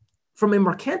so from a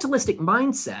mercantilistic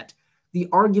mindset, the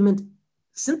argument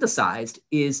synthesized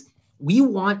is we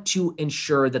want to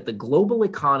ensure that the global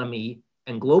economy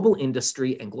and global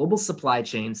industry and global supply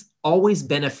chains always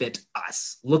benefit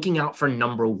us, looking out for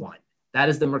number one. That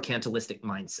is the mercantilistic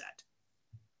mindset.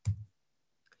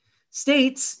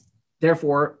 States,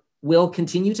 therefore, will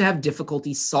continue to have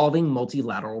difficulty solving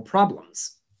multilateral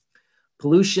problems.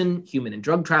 Pollution, human and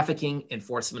drug trafficking,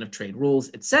 enforcement of trade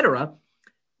rules, etc.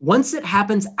 Once it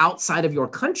happens outside of your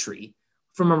country,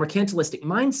 from a mercantilistic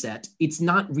mindset, it's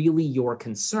not really your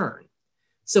concern.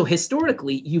 So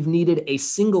historically, you've needed a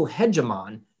single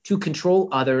hegemon to control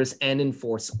others and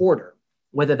enforce order,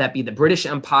 whether that be the British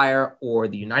Empire or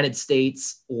the United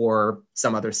States or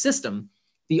some other system.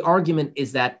 The argument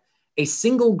is that a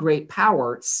single great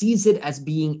power sees it as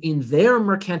being in their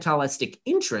mercantilistic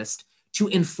interest to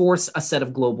enforce a set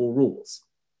of global rules.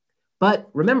 But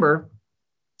remember,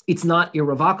 it's not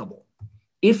irrevocable.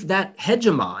 If that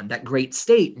hegemon, that great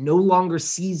state, no longer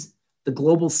sees the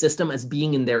global system as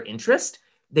being in their interest,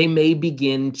 they may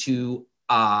begin to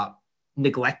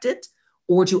neglect it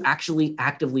or to actually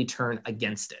actively turn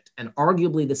against it. And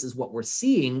arguably, this is what we're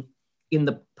seeing in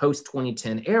the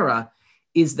post-2010 era,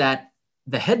 is that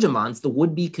the hegemons, the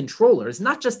would-be controllers,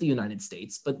 not just the United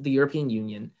States, but the European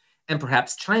Union and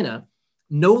perhaps China,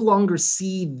 no longer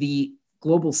see the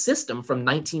global system from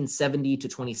 1970 to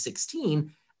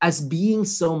 2016 as being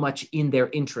so much in their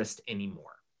interest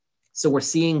anymore. So we're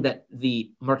seeing that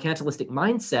the mercantilistic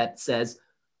mindset says,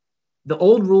 the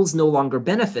old rules no longer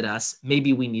benefit us,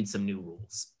 maybe we need some new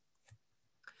rules.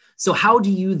 So how do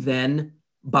you then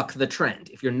buck the trend?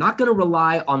 If you're not going to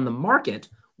rely on the market,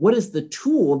 what is the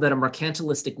tool that a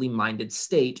mercantilistically minded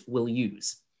state will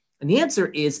use? And the answer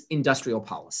is industrial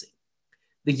policy.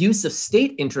 The use of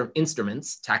state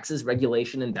instruments, taxes,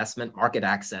 regulation, investment, market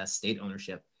access, state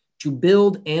ownership, to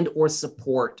build and or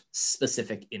support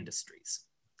specific industries.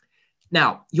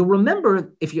 Now, you'll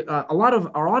remember, if you, a lot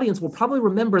of our audience will probably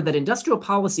remember that industrial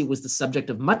policy was the subject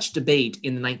of much debate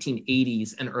in the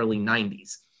 1980s and early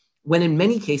 90s, when in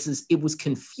many cases it was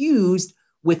confused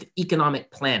with economic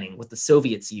planning, what the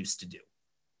Soviets used to do.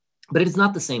 But it is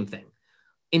not the same thing.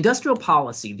 Industrial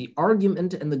policy, the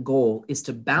argument and the goal is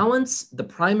to balance the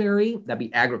primary, that'd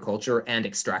be agriculture and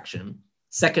extraction,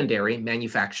 secondary,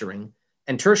 manufacturing,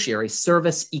 and tertiary,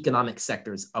 service economic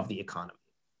sectors of the economy.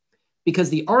 Because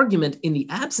the argument in the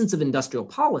absence of industrial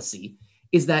policy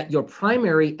is that your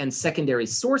primary and secondary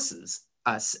sources,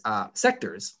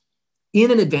 sectors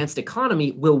in an advanced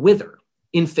economy will wither.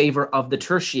 in favor of the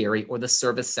tertiary or the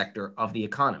service sector of the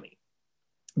economy,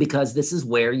 because this is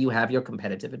where you have your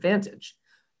competitive advantage.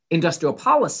 Industrial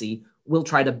policy will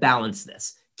try to balance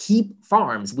this. Keep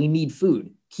farms, we need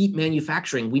food. Keep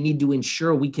manufacturing, we need to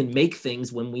ensure we can make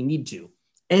things when we need to,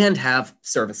 and have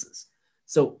services.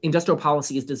 So industrial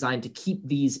policy is designed to keep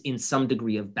these in some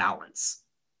degree of balance.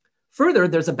 Further,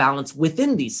 there's a balance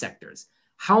within these sectors.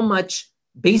 How much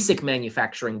basic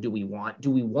manufacturing do we want?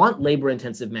 Do we want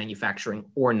labor-intensive manufacturing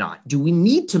or not? Do we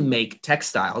need to make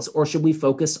textiles, or should we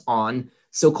focus on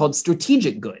so-called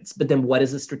strategic goods? But then what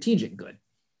is a strategic good?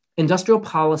 Industrial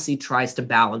policy tries to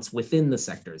balance within the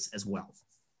sectors as well.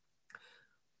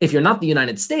 If you're not the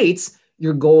United States,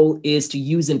 your goal is to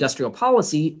use industrial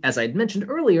policy, as I had mentioned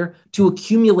earlier, to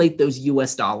accumulate those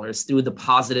US dollars through the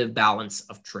positive balance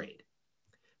of trade.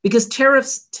 Because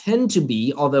tariffs tend to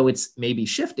be, although it's maybe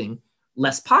shifting,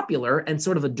 less popular and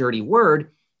sort of a dirty word,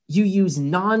 you use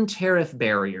non-tariff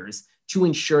barriers to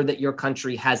ensure that your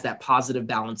country has that positive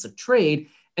balance of trade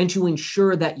and to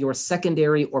ensure that your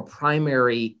secondary or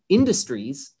primary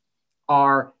industries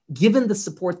are given the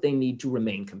support they need to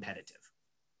remain competitive.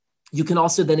 You can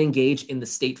also then engage in the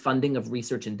state funding of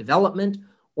research and development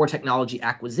or technology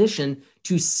acquisition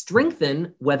to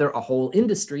strengthen whether a whole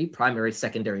industry, primary,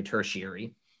 secondary,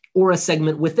 tertiary, or a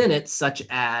segment within it, such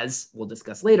as, we'll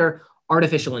discuss later,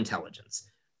 artificial intelligence.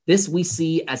 This we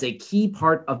see as a key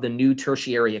part of the new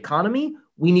tertiary economy.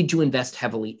 We need to invest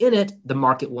heavily in it. The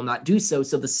market will not do so,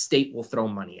 so the state will throw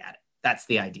money at it. That's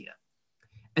the idea.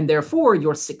 And therefore,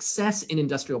 your success in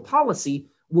industrial policy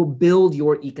will build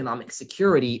your economic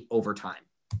security over time.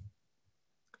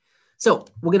 So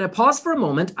we're going to pause for a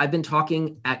moment. I've been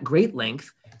talking at great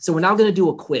length, so we're now going to do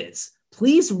a quiz.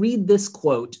 Please read this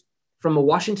quote from a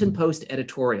Washington Post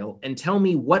editorial and tell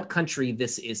me what country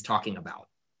this is talking about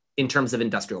in terms of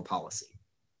industrial policy.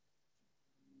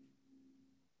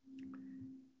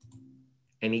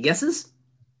 Any guesses?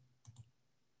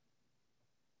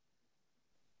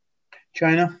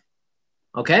 China.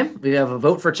 Okay, we have a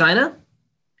vote for China.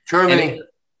 Germany.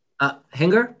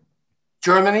 Henger?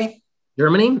 Germany.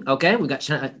 Germany. Okay, we got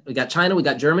China, we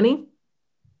got Germany.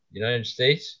 United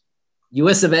States.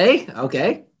 US of A.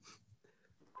 Okay.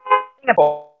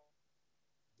 Singapore.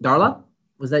 Darla,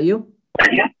 was that you?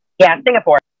 Yeah,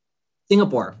 Singapore.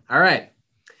 Singapore. All right.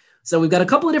 So we've got a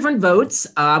couple of different votes.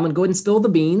 I'm going to go ahead and spill the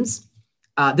beans.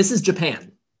 This is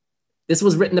Japan. This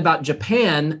was written about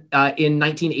Japan in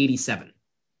 1987.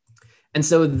 And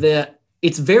so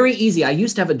it's very easy. I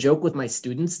used to have a joke with my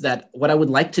students that what I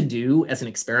would like to do as an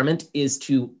experiment is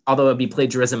to, although it would be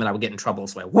plagiarism and I would get in trouble,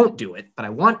 so I won't do it, but I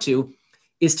want to,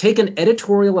 is take an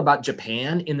editorial about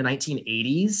Japan in the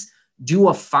 1980s, do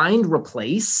a find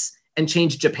replace, and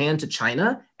change Japan to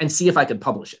China and see if I could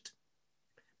publish it.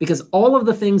 Because all of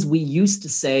the things we used to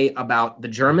say about the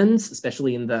Germans,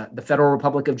 especially in the Federal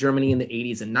Republic of Germany in the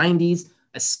 80s and 90s,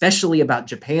 especially about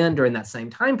Japan during that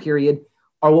same time period,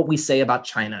 are what we say about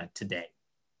China today.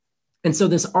 And so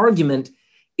this argument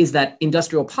is that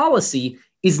industrial policy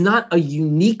is not a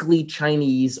uniquely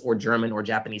Chinese or German or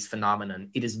Japanese phenomenon.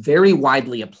 It is very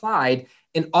widely applied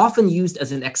and often used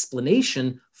as an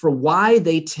explanation for why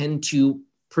they tend to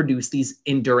produce these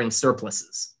enduring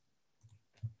surpluses.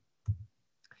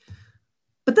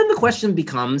 But then the question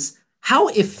becomes, how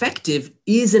effective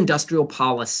is industrial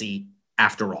policy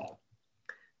after all?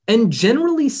 And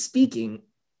generally speaking,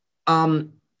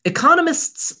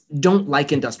 economists don't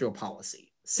like industrial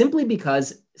policy simply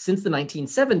because since the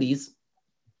 1970s,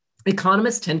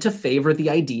 economists tend to favor the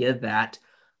idea that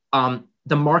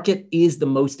the market is the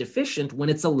most efficient when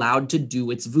it's allowed to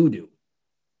do its voodoo.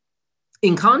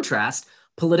 In contrast,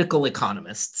 political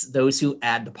economists, those who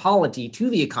add the polity to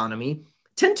the economy,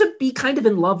 tend to be kind of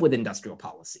in love with industrial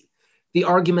policy. The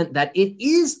argument that it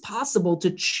is possible to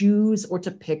choose or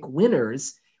to pick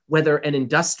winners, whether an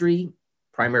industry,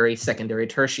 primary, secondary,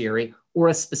 tertiary, or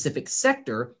a specific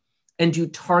sector, and do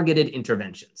targeted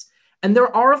interventions. And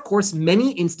there are, of course,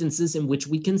 many instances in which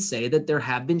we can say that there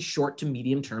have been short to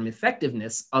medium term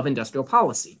effectiveness of industrial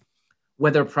policy,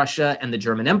 whether Prussia and the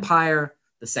German Empire,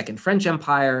 the Second French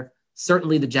Empire,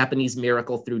 certainly the Japanese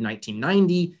miracle through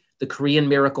 1990, the Korean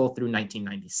miracle through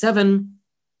 1997,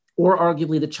 or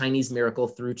arguably the Chinese miracle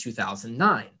through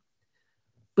 2009.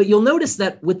 But you'll notice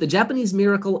that with the Japanese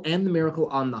miracle and the miracle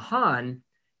on the Han,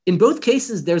 in both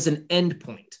cases, there's an end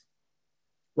point.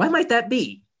 Why might that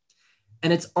be?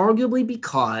 And it's arguably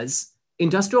because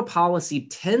industrial policy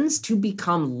tends to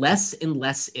become less and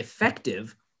less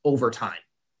effective over time,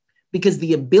 because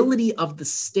the ability of the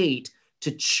state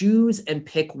to choose and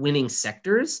pick winning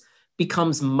sectors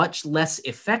becomes much less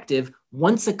effective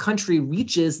once a country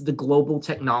reaches the global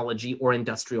technology or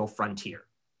industrial frontier.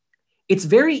 It's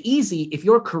very easy if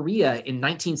you're Korea in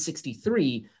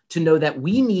 1963 to know that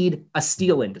we need a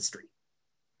steel industry.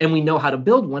 And we know how to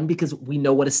build one because we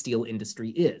know what a steel industry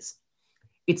is.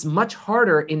 It's much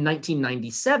harder in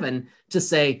 1997 to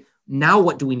say, now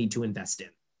what do we need to invest in?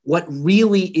 What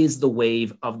really is the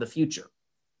wave of the future?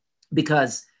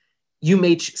 Because you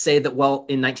may say that, well,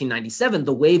 in 1997,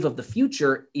 the wave of the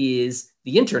future is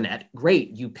the internet.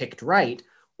 Great, you picked right.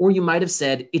 Or you might have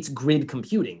said it's grid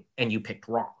computing and you picked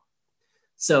wrong.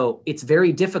 So it's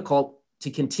very difficult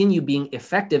to continue being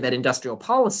effective at industrial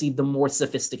policy the more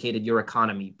sophisticated your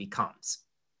economy becomes.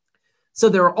 So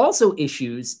there are also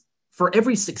issues. For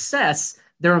every success,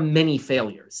 there are many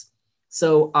failures.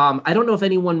 So I don't know if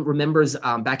anyone remembers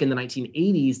back in the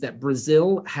 1980s that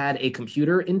Brazil had a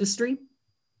computer industry.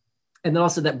 And then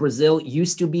also that Brazil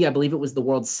used to be, I believe it was the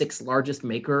world's 6th largest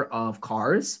maker of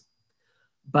cars.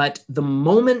 But the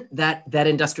moment that that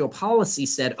industrial policy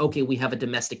said, okay, we have a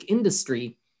domestic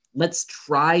industry, let's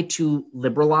try to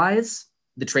liberalize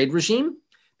the trade regime,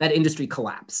 that industry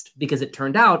collapsed because it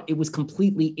turned out it was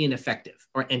completely ineffective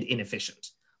and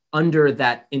inefficient under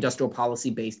that industrial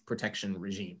policy-based protection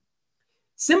regime.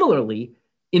 Similarly,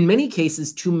 in many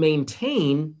cases, to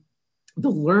maintain the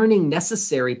learning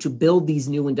necessary to build these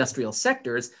new industrial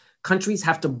sectors, countries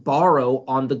have to borrow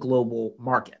on the global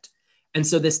market. And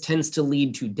so this tends to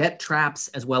lead to debt traps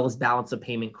as well as balance of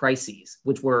payment crises,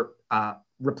 which were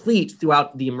replete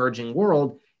throughout the emerging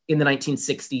world in the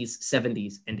 1960s,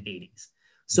 70s, and 80s.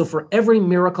 So for every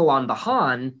miracle on the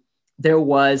Han, there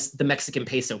was the Mexican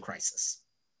peso crisis.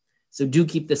 So do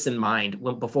keep this in mind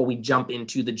before we jump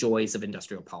into the joys of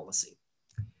industrial policy.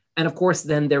 And of course,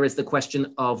 then there is the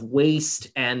question of waste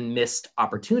and missed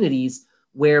opportunities,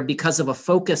 where because of a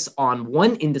focus on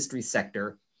one industry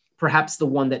sector, perhaps the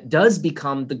one that does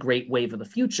become the great wave of the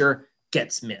future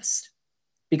gets missed.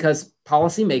 Because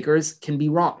policymakers can be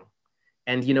wrong.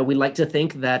 And we like to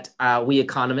think that we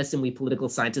economists and we political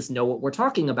scientists know what we're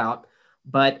talking about,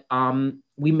 but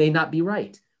we may not be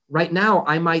right. Right now,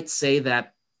 I might say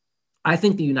that I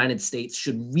think the United States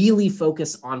should really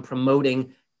focus on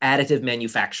promoting additive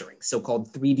manufacturing,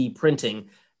 so-called 3D printing,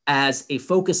 as a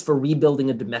focus for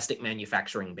rebuilding a domestic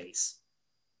manufacturing base.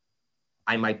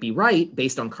 I might be right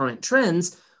based on current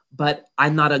trends, but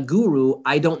I'm not a guru.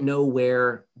 I don't know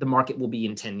where the market will be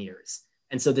in 10 years.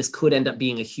 And so this could end up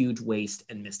being a huge waste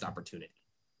and missed opportunity.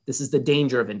 This is the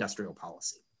danger of industrial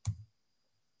policy.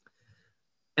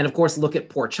 And of course, look at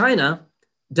poor China.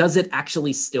 Does it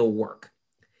actually still work?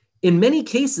 In many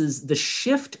cases, the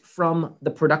shift from the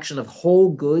production of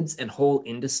whole goods and whole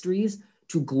industries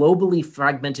to globally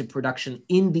fragmented production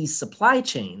in these supply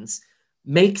chains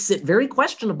makes it very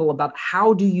questionable about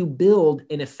how do you build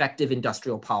an effective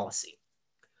industrial policy.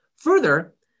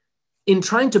 Further, in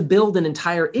trying to build an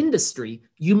entire industry,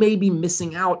 you may be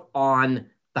missing out on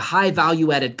the high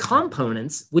value-added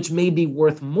components, which may be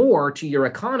worth more to your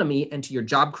economy and to your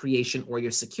job creation or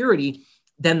your security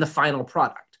than the final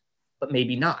product. But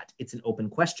maybe not. It's an open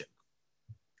question.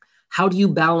 How do you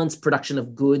balance production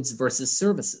of goods versus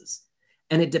services?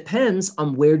 And it depends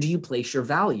on where do you place your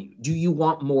value. Do you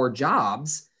want more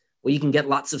jobs? Well, you can get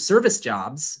lots of service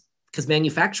jobs because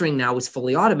manufacturing now is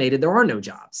fully automated. There are no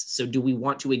jobs. So do we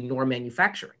want to ignore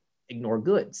manufacturing, ignore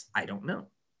goods? I don't know.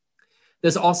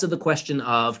 There's also the question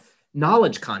of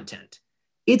knowledge content.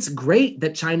 It's great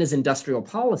that China's industrial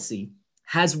policy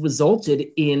has resulted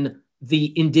in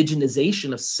the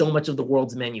indigenization of so much of the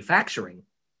world's manufacturing.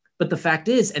 But the fact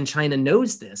is, and China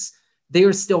knows this, they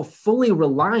are still fully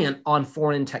reliant on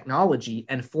foreign technology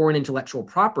and foreign intellectual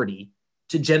property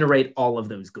to generate all of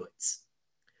those goods.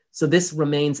 So this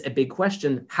remains a big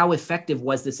question. How effective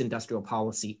was this industrial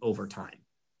policy over time?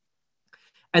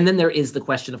 And then there is the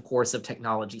question, of course, of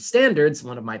technology standards,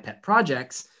 one of my pet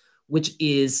projects, which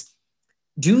is,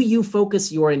 do you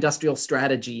focus your industrial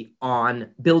strategy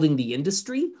on building the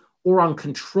industry or on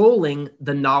controlling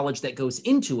the knowledge that goes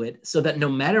into it so that no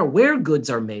matter where goods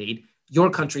are made, your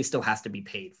country still has to be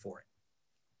paid for it?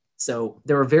 So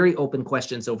there are very open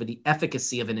questions over the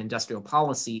efficacy of an industrial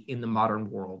policy in the modern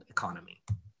world economy.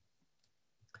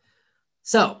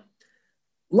 So,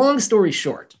 long story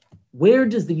short, where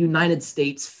does the United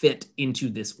States fit into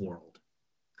this world?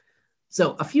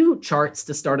 So a few charts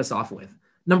to start us off with.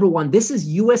 Number one, this is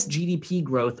US GDP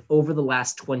growth over the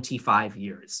last 25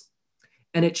 years.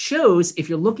 And it shows, if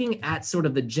you're looking at sort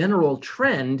of the general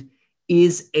trend,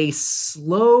 is a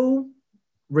slow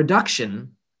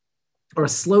reduction or a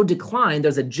slow decline.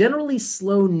 There's a generally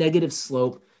slow negative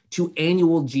slope to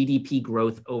annual GDP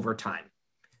growth over time.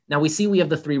 Now we see we have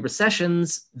the three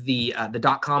recessions, the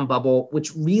dot-com bubble,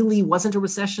 which really wasn't a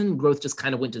recession. Growth just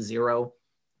kind of went to zero.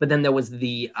 But then there was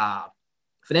the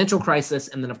financial crisis,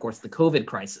 and then of course the COVID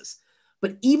crisis.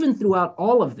 But even throughout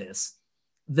all of this,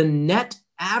 the net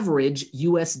average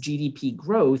US GDP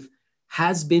growth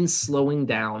has been slowing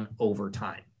down over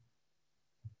time.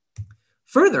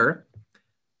 Further,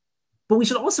 but we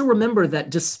should also remember that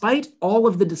despite all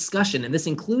of the discussion, and this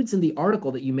includes in the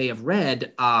article that you may have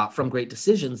read from Great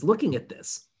Decisions looking at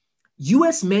this,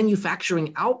 US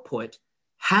manufacturing output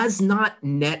has not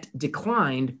net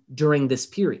declined during this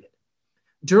period.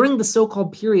 During the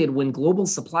so-called period when global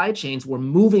supply chains were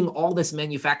moving all this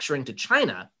manufacturing to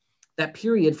China, that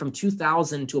period from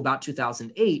 2000 to about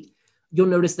 2008, you'll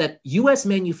notice that US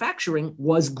manufacturing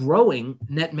was growing,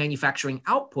 net manufacturing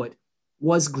output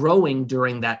was growing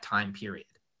during that time period.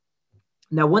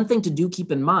 Now, one thing to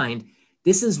keep in mind,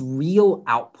 this is real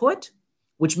output,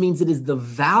 which means it is the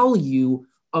value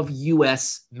of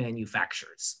US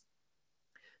manufacturers.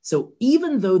 So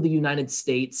even though the United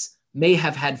States may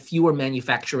have had fewer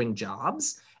manufacturing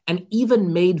jobs and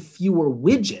even made fewer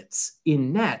widgets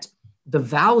in net, the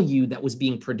value that was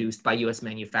being produced by US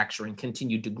manufacturing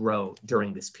continued to grow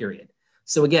during this period.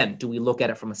 So again, do we look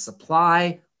at it from a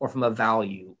supply or from a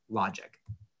value logic?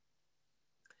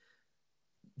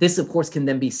 This, of course, can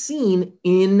then be seen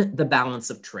in the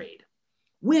balance of trade,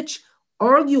 which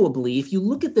arguably, if you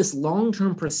look at this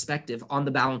long-term perspective on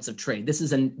the balance of trade, this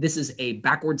is a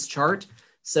backwards chart.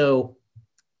 So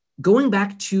going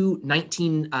back to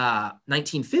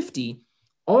 1950,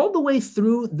 all the way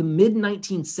through the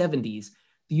mid-1970s,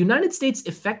 the United States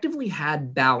effectively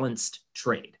had balanced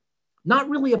trade. Not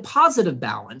really a positive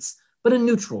balance, but a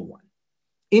neutral one,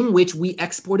 in which we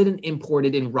exported and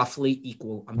imported in roughly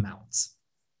equal amounts.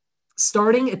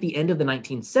 Starting at the end of the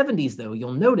 1970s, though,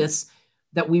 you'll notice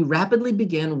that we rapidly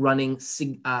began running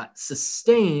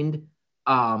sustained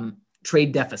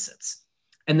trade deficits.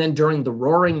 And then during the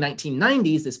roaring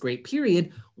 1990s, this great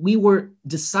period, we were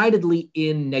decidedly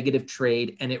in negative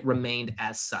trade, and it remained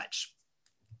as such.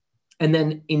 And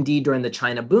then indeed, during the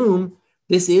China boom,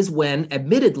 this is when,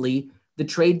 admittedly, the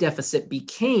trade deficit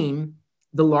became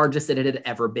the largest that it had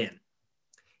ever been.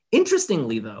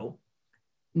 Interestingly, though,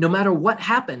 no matter what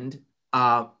happened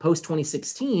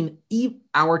post-2016,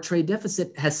 our trade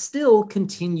deficit has still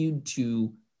continued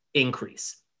to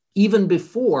increase, even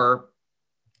before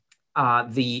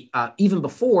the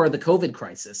COVID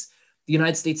crisis. The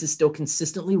United States is still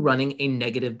consistently running a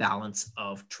negative balance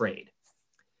of trade.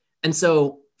 And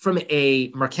so from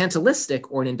a mercantilistic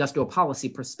or an industrial policy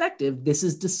perspective, this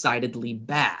is decidedly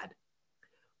bad.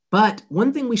 But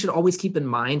one thing we should always keep in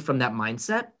mind from that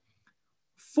mindset,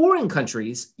 foreign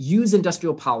countries use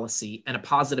industrial policy and a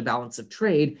positive balance of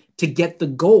trade to get the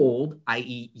gold,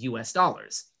 i.e. US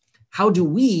dollars. How do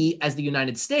we, as the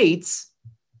United States,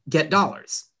 get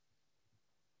dollars?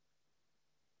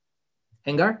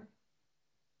 Hengar?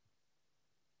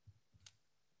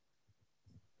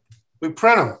 We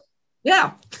print them.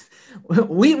 Yeah,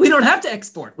 we don't have to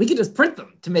export. We can just print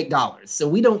them to make dollars. So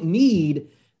we don't need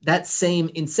that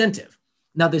same incentive.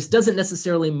 Now, this doesn't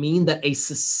necessarily mean that a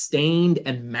sustained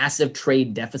and massive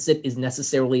trade deficit is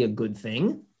necessarily a good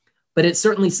thing, but it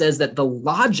certainly says that the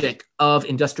logic of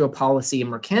industrial policy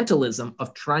and mercantilism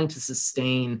of trying to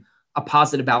sustain a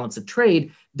positive balance of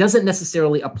trade doesn't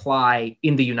necessarily apply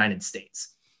in the United States.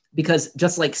 Because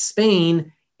just like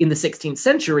Spain in the 16th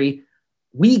century,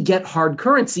 we get hard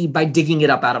currency by digging it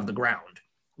up out of the ground.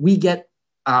 We get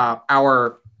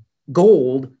our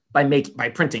gold by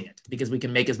printing it because we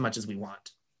can make as much as we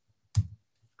want.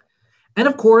 And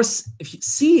of course,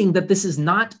 seeing that this is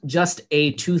not just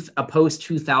a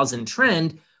post-2000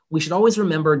 trend, we should always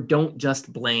remember, don't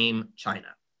just blame China.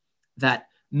 That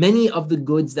many of the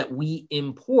goods that we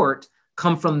import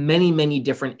come from many, many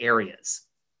different areas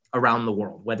around the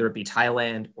world, whether it be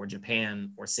Thailand or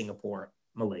Japan or Singapore,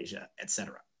 Malaysia,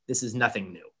 etc. This is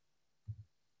nothing new.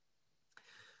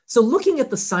 So looking at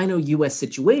the Sino-US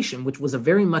situation, which was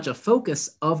very much a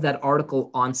focus of that article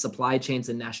on supply chains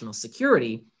and national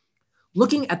security,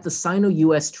 looking at the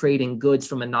Sino-US trade in goods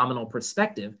from a nominal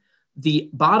perspective, the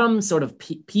bottom sort of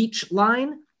peach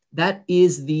line, that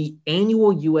is the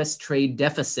annual US trade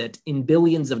deficit in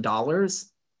billions of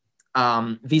dollars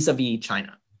vis-a-vis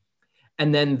China.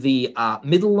 And then the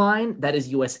middle line, that is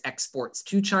US exports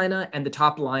to China, and the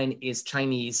top line is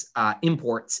Chinese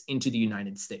imports into the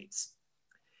United States.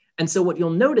 And so what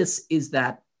you'll notice is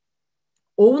that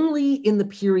only in the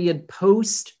period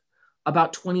post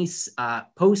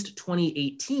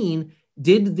 2018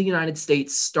 did the United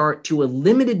States start to a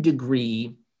limited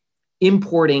degree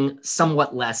importing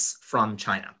somewhat less from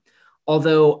China.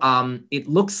 Although it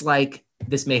looks like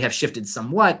this may have shifted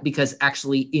somewhat because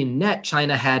actually in net,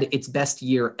 China had its best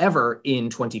year ever in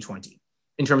 2020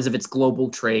 in terms of its global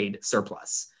trade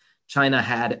surplus. China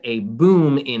had a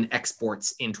boom in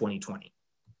exports in 2020.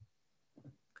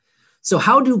 So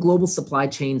how do global supply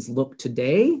chains look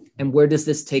today, and where does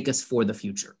this take us for the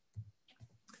future?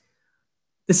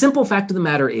 The simple fact of the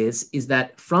matter is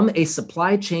that from a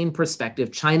supply chain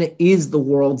perspective, China is the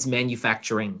world's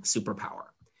manufacturing superpower.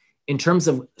 In terms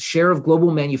of share of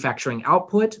global manufacturing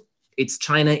output, it's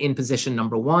China in position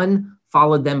number 1,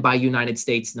 followed then by United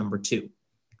States number 2.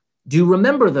 Do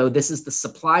remember, though, this is the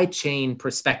supply chain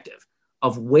perspective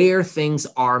of where things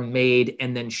are made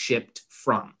and then shipped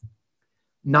from,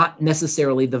 not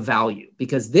necessarily the value,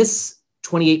 because this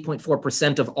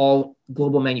 28.4% of all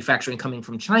global manufacturing coming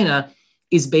from China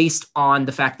is based on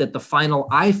the fact that the final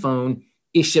iPhone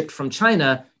is shipped from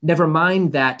China, never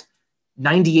mind that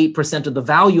 98% of the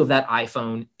value of that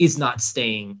iPhone is not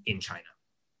staying in China.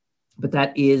 But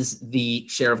that is the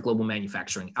share of global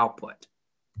manufacturing output.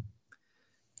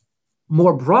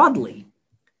 More broadly,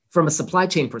 from a supply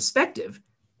chain perspective,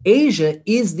 Asia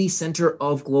is the center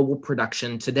of global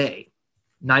production today.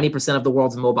 90% of the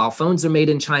world's mobile phones are made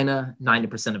in China,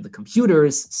 90% of the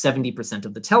computers, 70%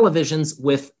 of the televisions,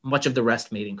 with much of the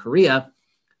rest made in Korea.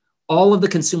 All of the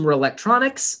consumer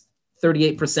electronics,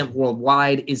 38%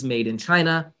 worldwide, is made in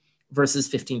China versus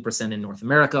 15% in North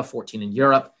America, 14% in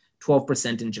Europe,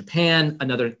 12% in Japan,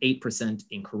 another 8%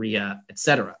 in Korea,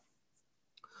 etc.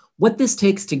 What this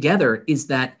takes together is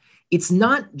that it's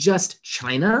not just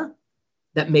China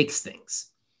that makes things.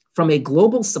 From a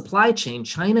global supply chain,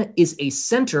 China is a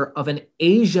center of an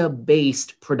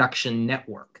Asia-based production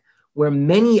network where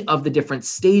many of the different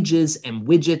stages and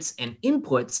widgets and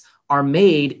inputs are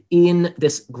made in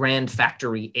this grand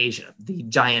factory Asia, the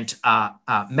giant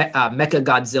Mecha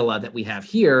Godzilla that we have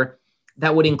here,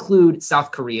 that would include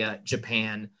South Korea,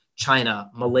 Japan, China,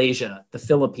 Malaysia, the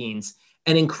Philippines,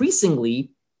 and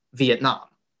increasingly Vietnam.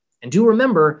 And do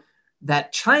remember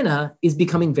that China is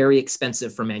becoming very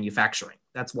expensive for manufacturing.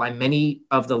 That's why many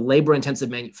of the labor-intensive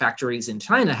manufactories in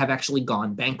China have actually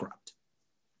gone bankrupt.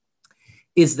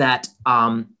 Is that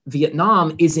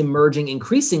Vietnam is emerging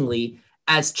increasingly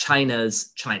as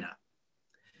China's China.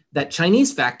 That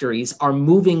Chinese factories are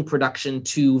moving production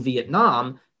to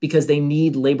Vietnam because they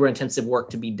need labor-intensive work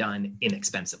to be done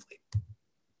inexpensively.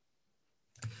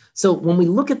 So when we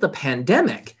look at the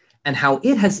pandemic and how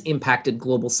it has impacted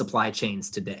global supply chains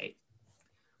today,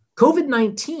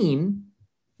 COVID-19,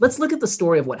 let's look at the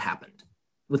story of what happened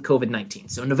with COVID-19.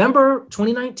 So in November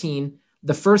 2019,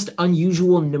 the first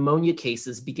unusual pneumonia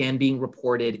cases began being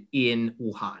reported in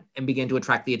Wuhan and began to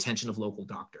attract the attention of local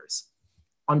doctors.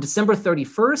 On December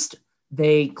 31st,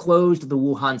 they closed the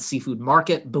Wuhan seafood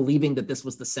market, believing that this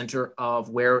was the center of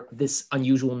where this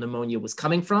unusual pneumonia was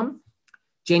coming from.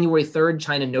 January 3rd,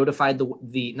 China notified not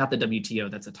the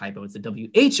WTO, that's a typo, it's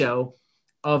the WHO,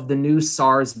 of the new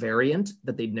SARS variant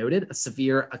that they'd noted, a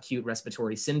severe acute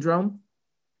respiratory syndrome.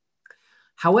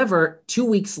 However, 2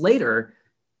 weeks later,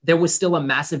 there was still a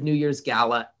massive New Year's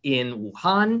gala in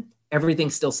Wuhan. Everything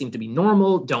still seemed to be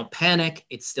normal. Don't panic.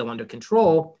 It's still under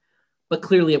control. But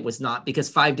clearly it was not, because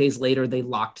 5 days later, they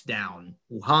locked down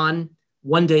Wuhan.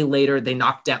 1 day later, they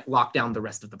locked down the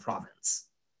rest of the province.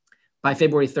 By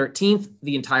February 13th,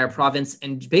 the entire province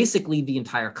and basically the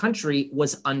entire country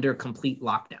was under complete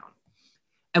lockdown.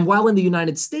 And while in the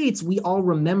United States, we all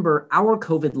remember our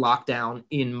COVID lockdown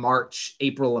in March,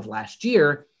 April of last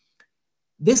year,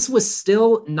 this was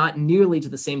still not nearly to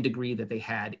the same degree that they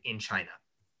had in China,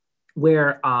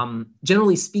 where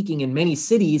generally speaking, in many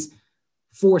cities,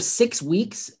 for 6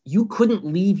 weeks, you couldn't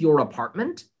leave your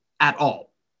apartment at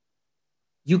all.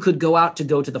 You could go out to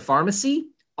go to the pharmacy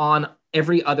on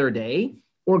every other day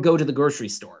or go to the grocery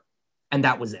store, and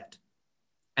that was it.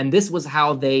 And this was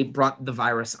how they brought the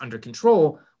virus under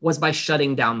control, was by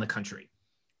shutting down the country.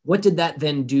 What did that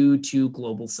then do to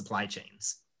global supply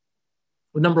chains?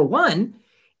 Well, number one,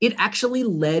 it actually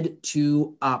led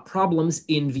to problems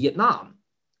in Vietnam,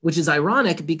 which is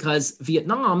ironic because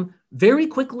Vietnam very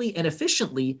quickly and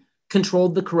efficiently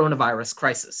controlled the coronavirus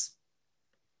crisis.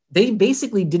 They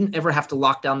basically didn't ever have to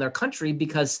lock down their country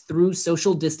because through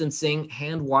social distancing,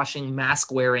 hand washing,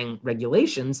 mask wearing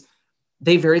regulations,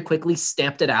 they very quickly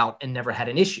stamped it out and never had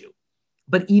an issue.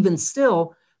 But even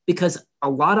still, because a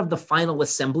lot of the final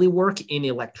assembly work in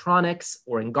electronics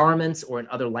or in garments or in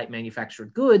other light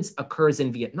manufactured goods occurs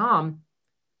in Vietnam,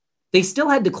 they still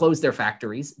had to close their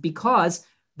factories because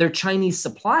their Chinese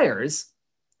suppliers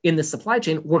in the supply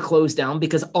chain were closed down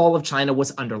because all of China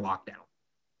was under lockdown.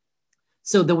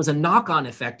 So there was a knock-on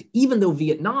effect. Even though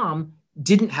Vietnam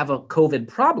didn't have a COVID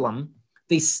problem,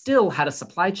 they still had a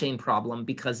supply chain problem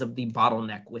because of the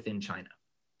bottleneck within China.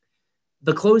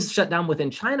 The closed shutdown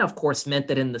within China, of course, meant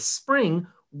that in the spring,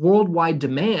 worldwide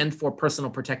demand for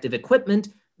personal protective equipment,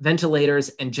 ventilators,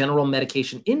 and general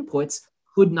medication inputs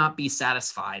could not be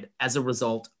satisfied as a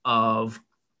result of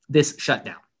this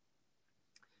shutdown.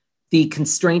 The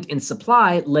constraint in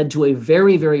supply led to a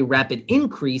very, very rapid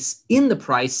increase in the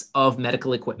price of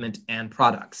medical equipment and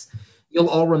products. You'll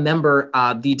all remember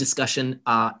the discussion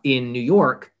in New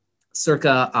York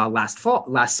circa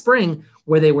last spring,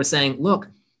 where they were saying, look,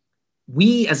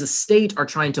 we as a state are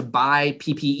trying to buy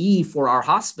PPE for our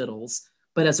hospitals,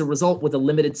 but as a result, with a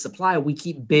limited supply, we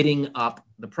keep bidding up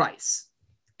the price.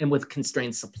 And with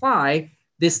constrained supply,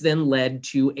 this then led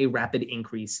to a rapid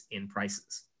increase in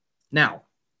prices. Now,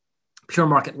 pure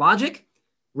market logic,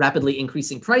 rapidly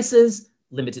increasing prices,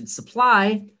 limited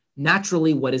supply,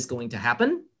 naturally what is going to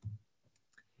happen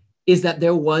is that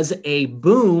there was a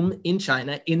boom in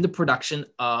China in the production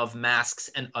of masks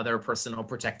and other personal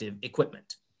protective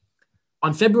equipment.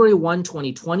 On February 1,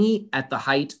 2020, at the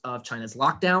height of China's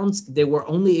lockdowns, they were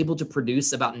only able to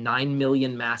produce about 9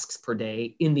 million masks per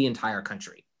day in the entire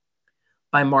country.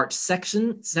 By March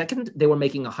 2nd, they were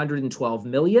making 112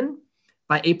 million.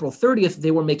 By April 30th,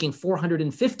 they were making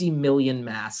 450 million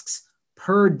masks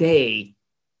per day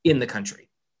in the country.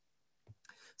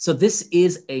 So this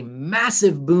is a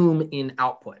massive boom in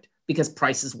output because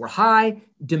prices were high,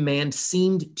 demand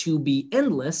seemed to be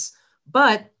endless,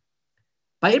 but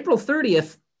by April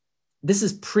 30th, this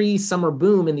is pre-summer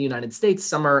boom in the United States,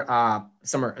 summer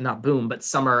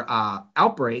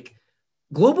outbreak,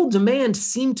 global demand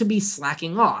seemed to be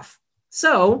slacking off.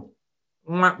 So,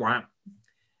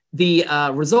 the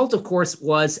result, of course,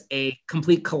 was a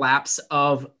complete collapse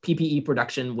of PPE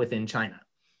production within China.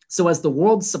 So as the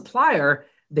world supplier,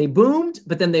 they boomed,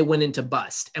 but then they went into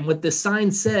bust. And what this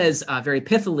sign says very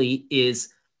pithily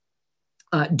is,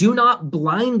 do not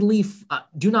blindly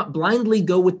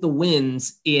go with the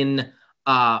winds in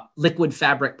liquid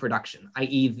fabric production,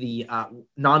 i.e. the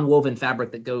non-woven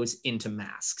fabric that goes into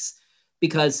masks.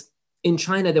 Because in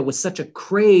China, there was such a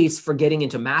craze for getting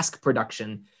into mask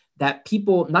production that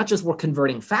people not just were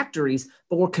converting factories,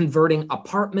 but were converting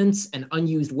apartments and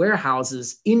unused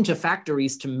warehouses into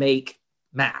factories to make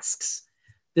masks.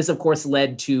 This, of course,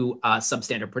 led to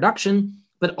substandard production,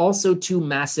 but also to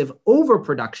massive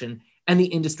overproduction, and the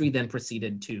industry then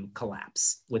proceeded to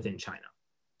collapse within China.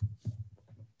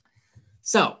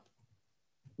 So,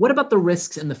 what about the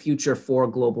risks in the future for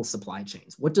global supply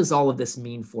chains? What does all of this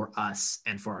mean for us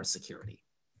and for our security?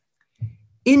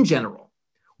 In general,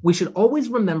 we should always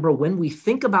remember when we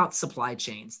think about supply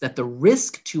chains that the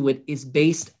risk to it is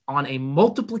based on a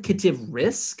multiplicative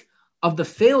risk of the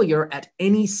failure at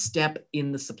any step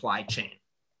in the supply chain.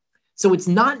 So it's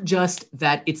not just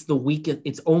that it's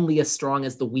only as strong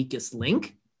as the weakest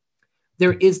link.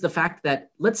 There is the fact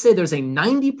that, let's say there's a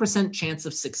 90% chance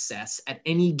of success at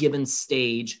any given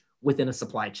stage within a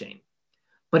supply chain.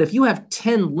 But if you have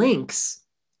 10 links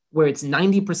where it's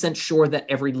 90% sure that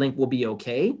every link will be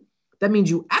okay, that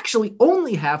means you actually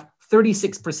only have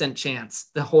 36% chance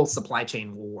the whole supply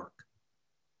chain will work.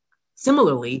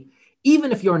 Similarly,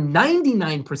 even if you're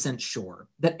 99% sure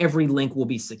that every link will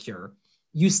be secure,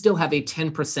 you still have a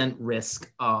 10%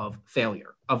 risk of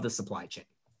failure of the supply chain.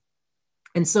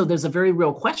 And so there's a very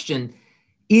real question,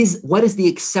 what is the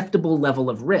acceptable level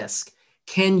of risk?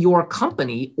 Can your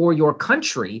company or your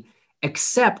country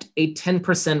accept a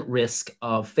 10% risk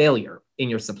of failure in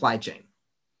your supply chain?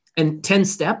 And 10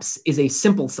 steps is a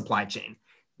simple supply chain.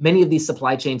 Many of these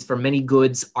supply chains for many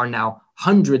goods are now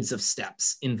hundreds of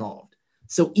steps involved.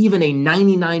 So even a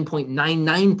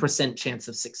 99.99% chance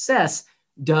of success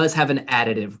does have an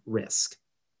additive risk.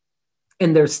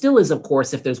 And there still is, of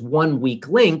course, if there's one weak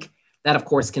link, that of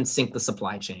course can sink the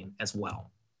supply chain as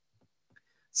well.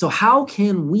 So how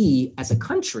can we as a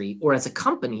country or as a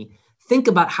company think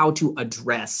about how to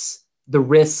address the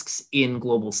risks in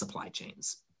global supply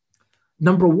chains?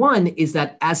 Number one is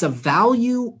that as a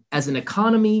value, as an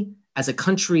economy, as a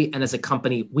country, and as a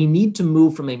company, we need to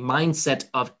move from a mindset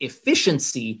of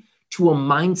efficiency to a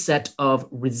mindset of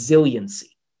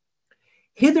resiliency.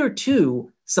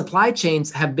 Hitherto, supply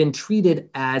chains have been treated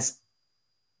as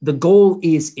the goal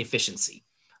is efficiency.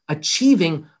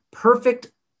 Achieving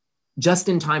perfect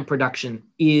just-in-time production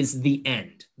is the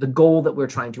end, the goal that we're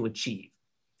trying to achieve.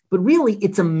 But really,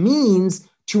 it's a means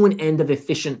to an end of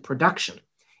efficient production.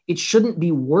 It shouldn't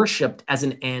be worshipped as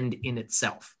an end in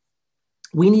itself.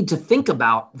 We need to think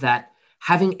about that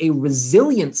having a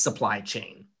resilient supply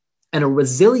chain and a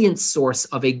resilient source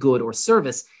of a good or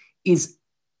service is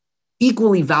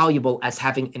equally valuable as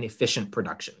having an efficient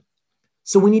production.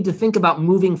 So we need to think about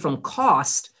moving from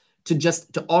cost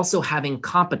to also having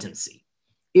competency.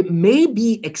 It may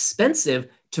be expensive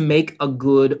to make a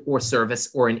good or service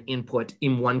or an input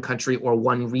in one country or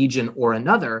one region or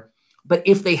another, but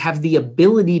if they have the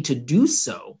ability to do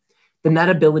so, then that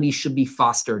ability should be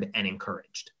fostered and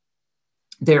encouraged.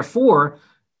 Therefore,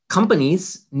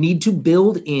 companies need to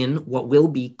build in what will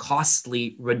be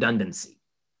costly redundancy.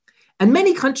 And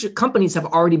many companies have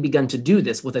already begun to do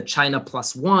this with a China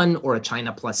plus one or a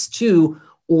China plus two,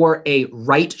 or a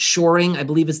right shoring, I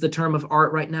believe is the term of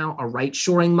art right now, a right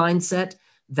shoring mindset,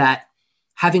 that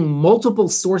having multiple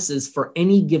sources for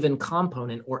any given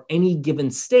component or any given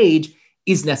stage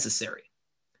is necessary.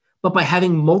 But by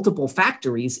having multiple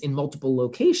factories in multiple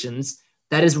locations,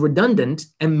 that is redundant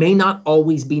and may not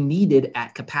always be needed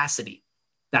at capacity.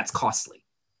 That's costly.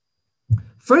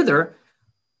 Further,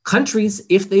 countries,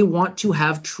 if they want to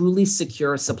have truly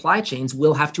secure supply chains,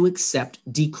 will have to accept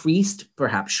decreased,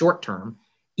 perhaps short-term,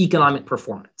 economic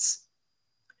performance.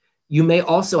 You may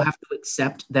also have to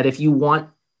accept that if you want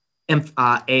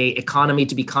a economy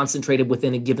to be concentrated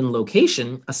within a given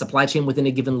location, a supply chain within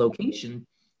a given location,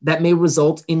 that may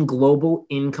result in global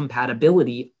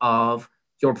incompatibility of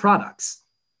your products,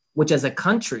 which as a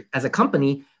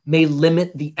company may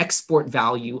limit the export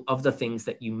value of the things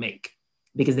that you make,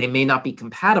 because they may not be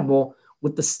compatible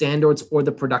with the standards or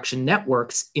the production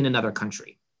networks in another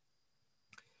country.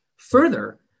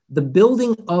 Further, the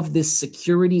building of this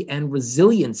security and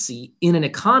resiliency in an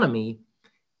economy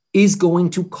is going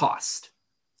to cost.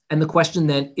 And the question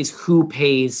then is, who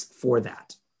pays for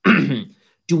that?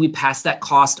 Do we pass that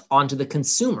cost onto the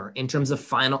consumer in terms of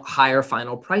higher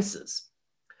final prices?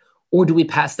 Or do we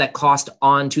pass that cost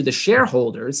on to the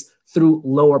shareholders through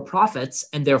lower profits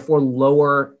and therefore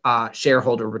lower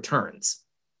shareholder returns?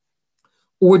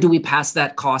 Or do we pass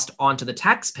that cost on to the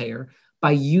taxpayer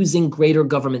by using greater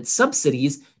government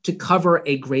subsidies to cover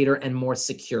a greater and more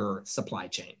secure supply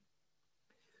chain?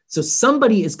 So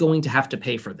somebody is going to have to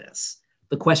pay for this.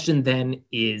 The question then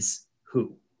is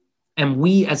who? And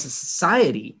we as a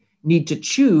society need to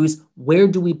choose, where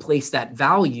do we place that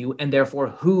value, and therefore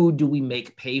who do we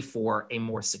make pay for a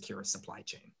more secure supply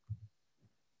chain?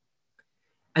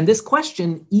 And this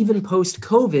question, even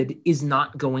post-COVID, is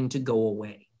not going to go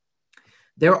away.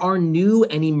 There are new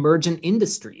and emergent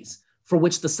industries for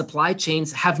which the supply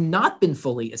chains have not been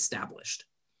fully established.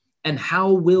 And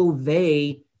how will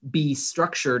they be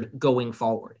structured going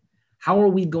forward? How are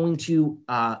we going to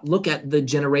look at the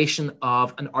generation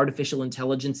of an artificial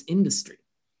intelligence industry?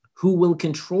 Who will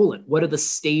control it? What are the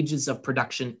stages of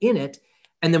production in it?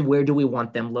 And then where do we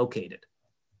want them located?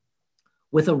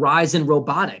 With a rise in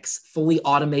robotics, fully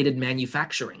automated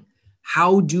manufacturing,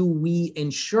 how do we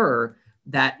ensure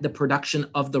that the production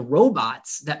of the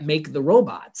robots that make the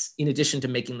robots, in addition to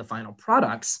making the final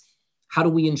products, how do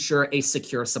we ensure a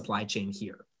secure supply chain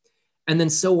here? And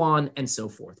then so on and so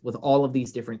forth with all of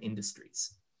these different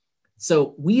industries.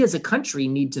 So we as a country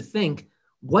need to think,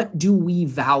 what do we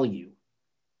value?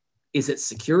 Is it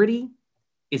security?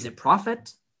 Is it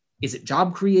profit? Is it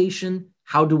job creation?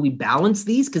 How do we balance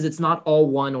these? Because it's not all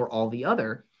one or all the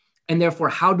other. And therefore,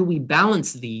 how do we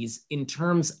balance these in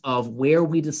terms of where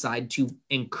we decide to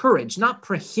encourage, not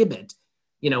prohibit?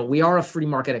 You know, we are a free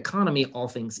market economy, all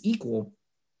things equal.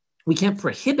 We can't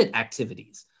prohibit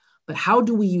activities, but how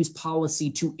do we use policy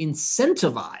to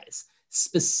incentivize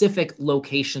specific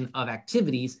location of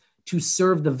activities to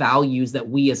serve the values that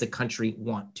we as a country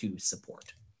want to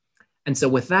support? And so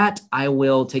with that, I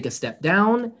will take a step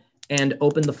down and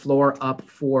open the floor up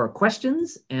for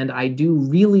questions. And I do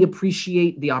really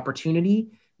appreciate the opportunity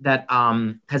that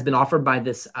has been offered by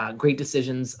this Great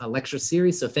Decisions lecture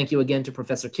series. So thank you again to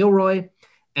Professor Kilroy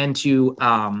and to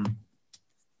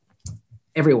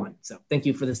everyone. So thank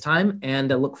you for this time,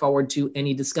 and I look forward to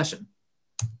any discussion.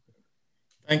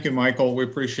 Thank you, Michael. We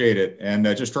appreciate it. And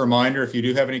just a reminder, if you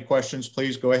do have any questions,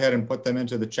 please go ahead and put them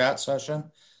into the chat session.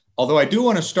 Although I do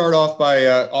want to start off by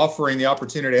offering the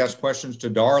opportunity to ask questions to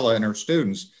Darla and her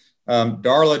students.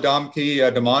 Darla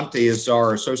Damonte is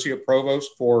our Associate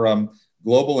Provost for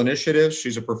Global Initiatives.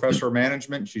 She's a professor of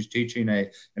management. She's teaching an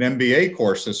MBA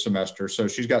course this semester. So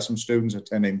she's got some students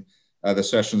attending the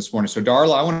session this morning. So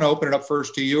Darla, I want to open it up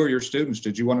first to you or your students.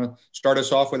 Did you want to start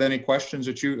us off with any questions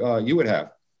that you would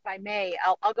have? If I may,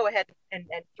 I'll go ahead and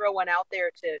throw one out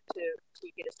there to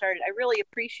get it started. I really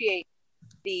appreciate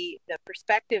the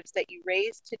perspectives that you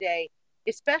raised today,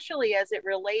 especially as it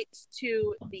relates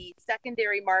to the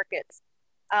secondary markets.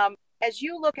 As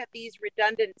you look at these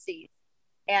redundancies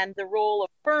and the role of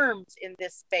firms in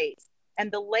this space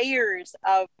and the layers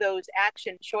of those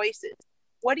action choices,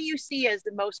 what do you see as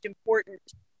the most important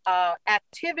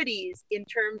activities in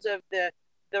terms of the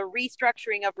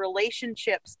restructuring of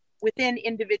relationships within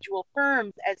individual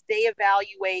firms as they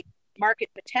evaluate market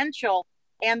potential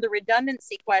and the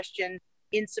redundancy question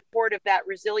in support of that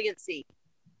resiliency?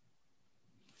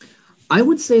 I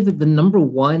would say that the number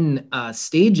one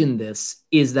stage in this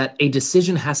is that a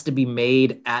decision has to be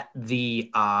made at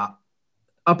the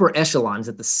upper echelons,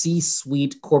 at the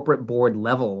C-suite corporate board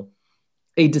level,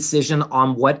 a decision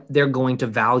on what they're going to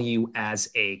value as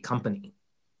a company.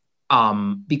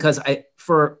 Because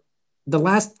for the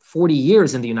last 40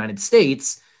 years in the United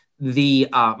States, the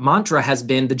mantra has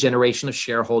been the generation of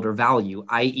shareholder value,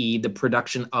 i.e. the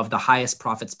production of the highest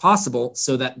profits possible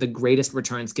so that the greatest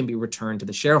returns can be returned to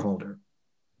the shareholder.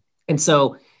 And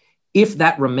so if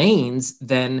that remains,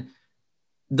 then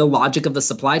the logic of the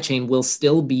supply chain will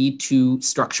still be to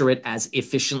structure it as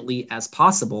efficiently as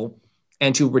possible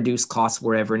and to reduce costs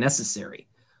wherever necessary.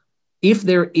 If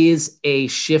there is a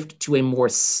shift to a more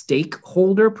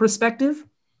stakeholder perspective,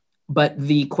 but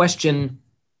the question,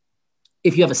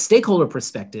 if you have a stakeholder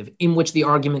perspective in which the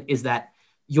argument is that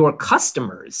your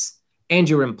customers and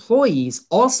your employees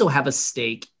also have a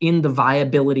stake in the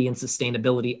viability and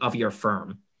sustainability of your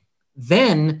firm,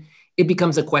 then it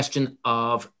becomes a question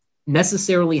of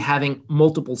necessarily having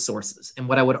multiple sources. And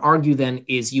what I would argue then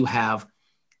is you have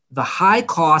the high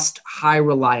cost, high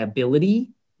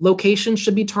reliability location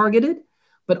should be targeted,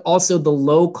 but also the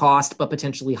low cost, but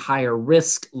potentially higher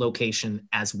risk location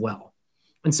as well.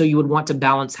 And so you would want to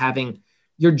balance having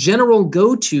your general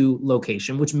go-to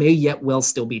location, which may yet well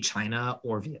still be China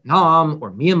or Vietnam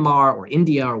or Myanmar or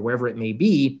India or wherever it may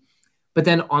be. But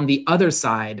then on the other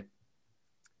side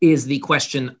is the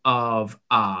question of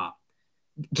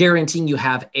guaranteeing you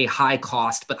have a high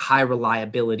cost but high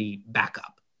reliability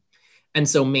backup. And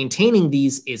so maintaining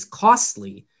these is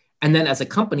costly. And then as a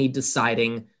company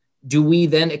deciding, do we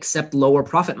then accept lower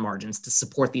profit margins to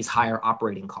support these higher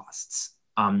operating costs?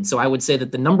 So I would say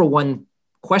that the number one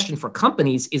question for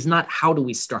companies is not how do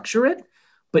we structure it,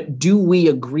 but do we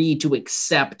agree to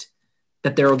accept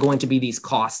that there are going to be these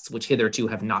costs which hitherto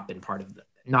have not been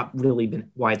not really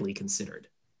been widely considered.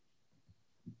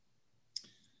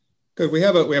 Good. We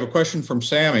have a question from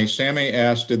Sammy. Sammy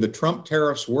asked, did the Trump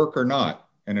tariffs work or not?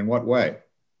 And in what way?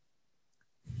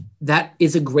 That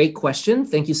is a great question.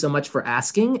 Thank you so much for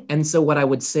asking. And so what I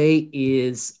would say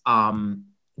is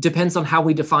depends on how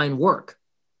we define work.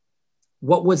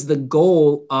 What was the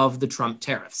goal of the Trump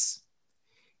tariffs?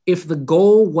 If the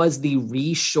goal was the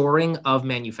reshoring of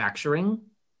manufacturing,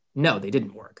 no, they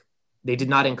didn't work. They did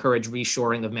not encourage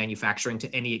reshoring of manufacturing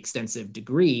to any extensive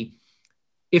degree.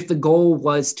 If the goal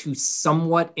was to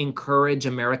somewhat encourage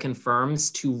American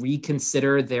firms to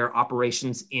reconsider their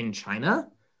operations in China,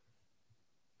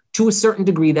 to a certain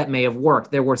degree that may have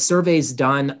worked. There were surveys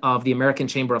done of the American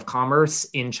Chamber of Commerce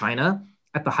in China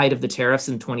at the height of the tariffs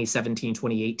in 2017,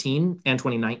 2018, and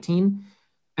 2019.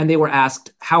 And they were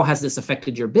asked, how has this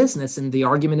affected your business? And the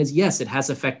argument is, yes, it has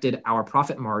affected our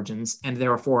profit margins and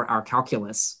therefore our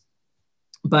calculus.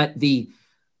 But the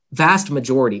vast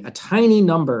majority, a tiny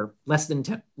number, less than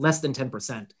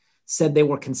 10%, said they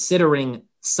were considering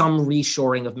some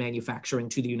reshoring of manufacturing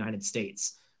to the United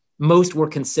States. Most were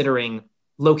considering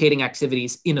locating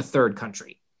activities in a third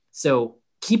country. So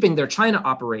keeping their China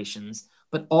operations,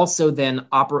 but also then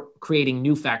creating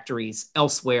new factories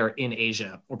elsewhere in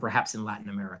Asia or perhaps in Latin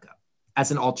America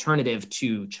as an alternative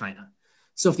to China.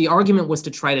 So if the argument was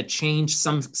to try to change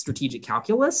some strategic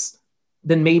calculus,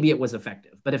 then maybe it was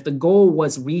effective. But if the goal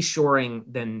was reshoring,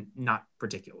 then not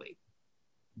particularly.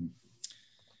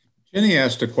 Jenny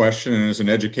asked a question, and as an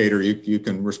educator, you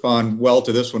can respond well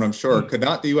to this one, I'm sure. Could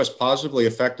not the U.S. positively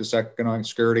affect its economic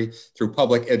security through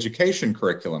public education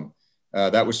curriculum?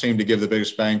 That would seem to give the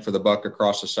biggest bang for the buck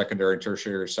across the secondary and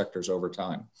tertiary sectors over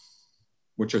time.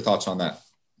 What's your thoughts on that?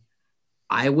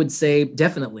 I would say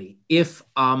definitely. If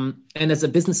and as a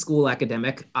business school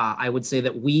academic, I would say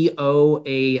that we owe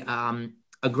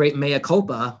a great mea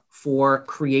culpa for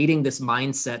creating this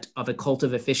mindset of a cult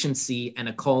of efficiency and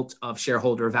a cult of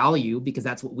shareholder value, because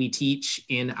that's what we teach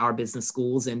in our business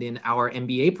schools and in our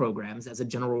MBA programs as a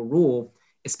general rule,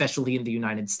 especially in the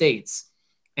United States.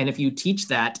 And if you teach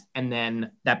that, and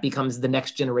then that becomes the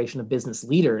next generation of business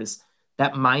leaders,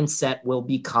 that mindset will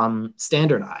become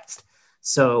standardized.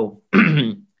 So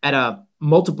at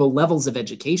multiple levels of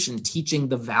education, teaching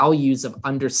the values of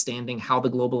understanding how the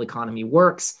global economy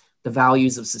works, the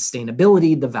values of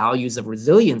sustainability, the values of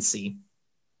resiliency,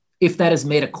 if that is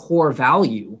made a core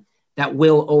value, that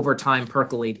will over time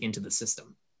percolate into the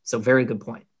system. So very good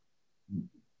point.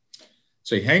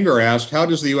 So Hanger asked, how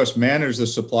does the U.S. manage the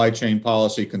supply chain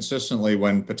policy consistently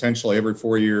when potentially every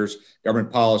 4 years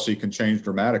government policy can change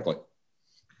dramatically?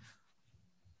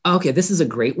 Okay, this is a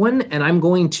great one. And I'm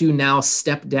going to now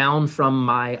step down from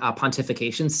my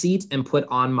pontification seat and put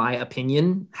on my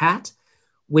opinion hat,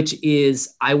 which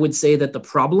is I would say that the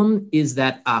problem is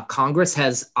that Congress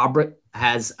has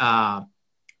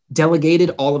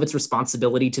delegated all of its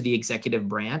responsibility to the executive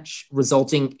branch,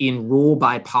 resulting in rule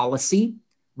by policy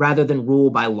rather than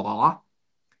rule by law.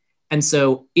 And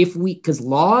so because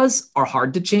laws are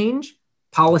hard to change,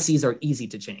 policies are easy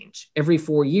to change. Every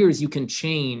 4 years, you can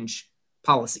change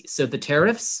policies. So the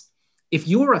tariffs, if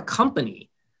you are a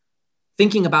company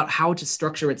thinking about how to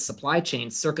structure its supply chain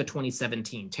circa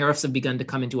 2017, tariffs have begun to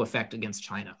come into effect against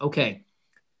China. Okay,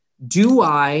 do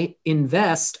I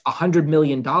invest $100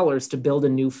 million to build a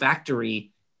new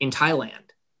factory in Thailand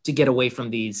to get away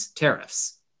from these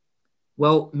tariffs?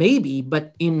 Well, maybe,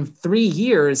 but in 3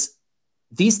 years,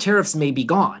 these tariffs may be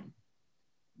gone.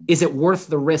 Is it worth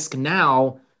the risk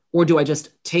now, or do I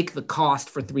just take the cost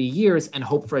for 3 years and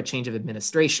hope for a change of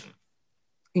administration?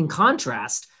 In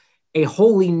contrast, a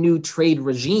wholly new trade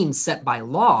regime set by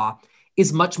law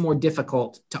is much more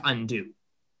difficult to undo.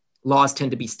 Laws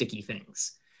tend to be sticky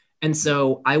things. And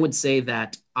so I would say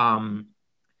that the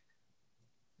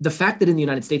fact that in the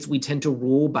United States we tend to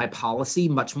rule by policy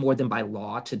much more than by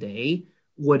law today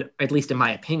would, at least in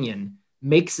my opinion,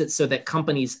 makes it so that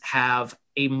companies have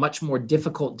a much more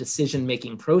difficult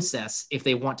decision-making process if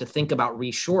they want to think about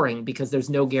reshoring, because there's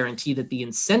no guarantee that the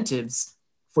incentives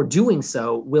for doing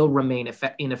so will remain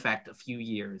in effect a few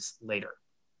years later.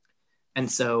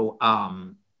 And so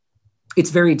it's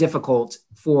very difficult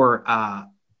for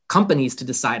companies to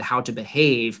decide how to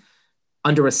behave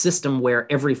under a system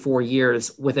where every 4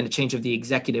 years, within a change of the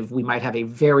executive, we might have a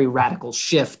very radical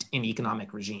shift in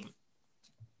economic regime.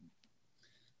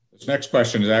 This next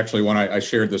question is actually one I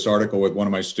shared this article with one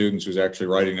of my students who's actually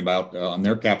writing about on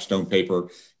their capstone paper,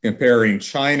 comparing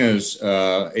China's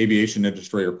aviation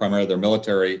industry, or primarily their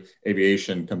military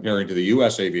aviation, comparing to the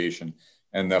US aviation.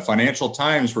 And the Financial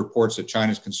Times reports that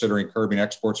China is considering curbing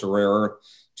exports of rare earth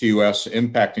to US,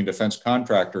 impacting defense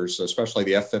contractors, especially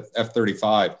the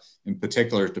F-35 in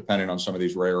particular, is dependent on some of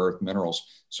these rare earth minerals.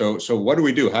 So what do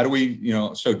we do? How do we,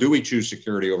 do we choose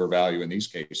security over value in these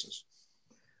cases?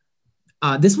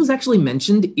 This was actually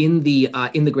mentioned in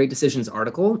the Great Decisions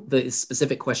article, the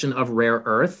specific question of rare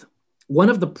earth. One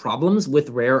of the problems with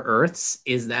rare earths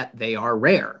is that they are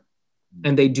rare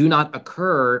and they do not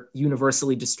occur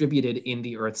universally distributed in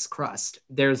the Earth's crust.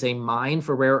 There's a mine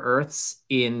for rare earths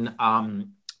in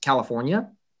California,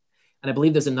 and I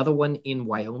believe there's another one in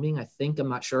Wyoming, I think, I'm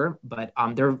not sure, but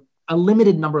there are a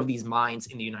limited number of these mines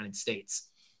in the United States.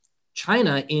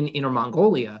 China in Inner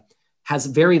Mongolia has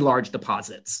very large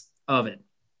deposits of it.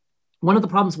 One of the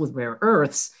problems with rare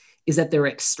earths is that their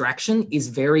extraction is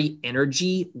very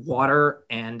energy, water,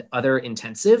 and other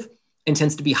intensive, and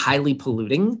tends to be highly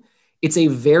polluting. It's a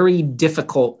very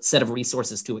difficult set of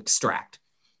resources to extract.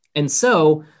 And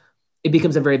so it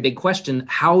becomes a very big question.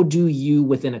 How do you,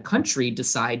 within a country,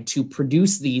 decide to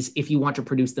produce these if you want to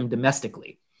produce them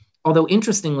domestically? Although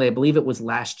interestingly, I believe it was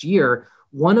last year,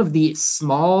 one of the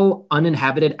small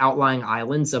uninhabited outlying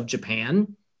islands of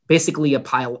Japan, basically a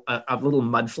little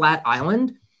mudflat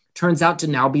island, turns out to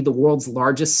now be the world's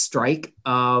largest strike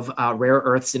of rare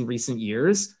earths in recent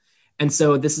years. And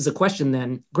so this is a question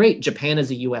then, great, Japan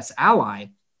is a US ally.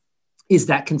 Is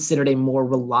that considered a more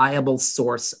reliable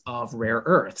source of rare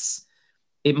earths?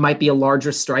 It might be a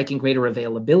larger strike and greater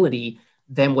availability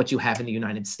than what you have in the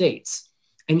United States.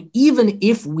 And even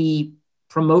if we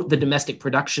promote the domestic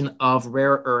production of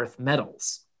rare earth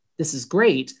metals, this is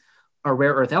great, or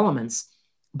rare earth elements,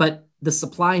 but the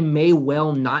supply may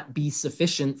well not be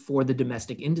sufficient for the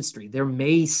domestic industry. There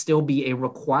may still be a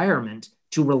requirement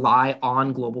to rely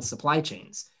on global supply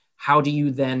chains. How do you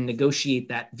then negotiate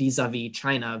that vis-a-vis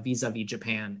China, vis-a-vis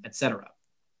Japan, et cetera?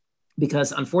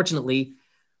 Because unfortunately,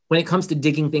 when it comes to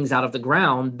digging things out of the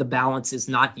ground, the balance is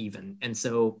not even. And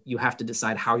so you have to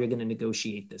decide how you're going to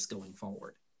negotiate this going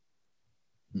forward.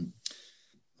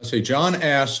 Let's see, John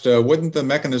asked, wouldn't the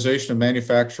mechanization of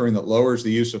manufacturing that lowers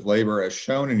the use of labor, as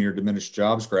shown in your diminished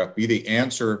jobs graph, be the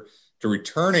answer to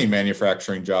returning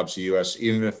manufacturing jobs to the US,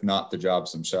 even if not the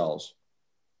jobs themselves?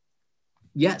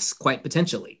 Yes, quite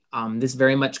potentially. This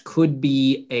very much could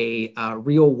be a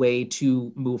real way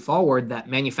to move forward, that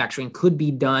manufacturing could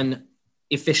be done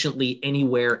efficiently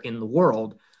anywhere in the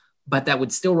world, but that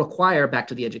would still require, back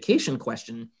to the education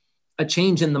question, a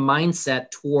change in the mindset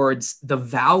towards the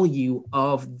value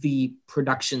of the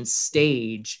production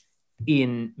stage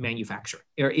in manufacturing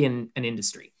or in an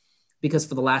industry. Because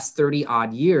for the last 30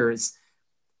 odd years,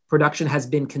 production has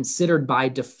been considered by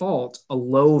default a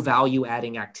low value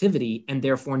adding activity, and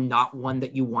therefore not one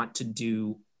that you want to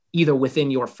do either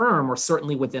within your firm or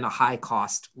certainly within a high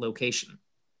cost location.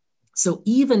 So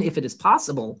even if it is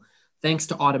possible, thanks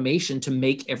to automation, to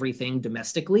make everything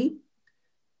domestically,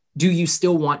 do you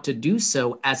still want to do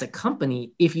so as a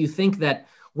company if you think that,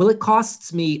 well, it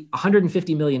costs me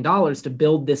 $150 million to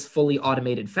build this fully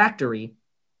automated factory?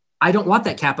 I don't want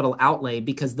that capital outlay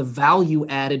because the value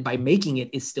added by making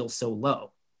it is still so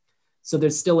low. So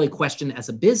there's still a question as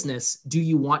a business, do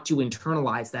you want to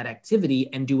internalize that activity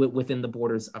and do it within the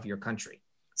borders of your country?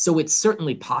 So it's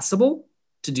certainly possible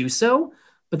to do so,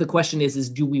 but the question is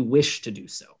do we wish to do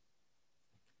so?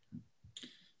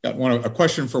 Got a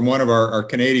question from one of our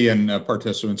Canadian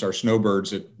participants, our snowbirds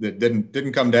that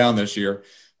didn't come down this year.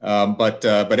 But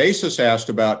ACES asked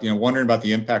about, wondering about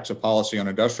the impacts of policy on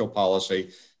industrial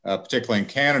policy, particularly in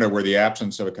Canada, where the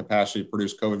absence of a capacity to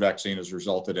produce COVID vaccine has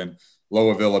resulted in low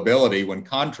availability when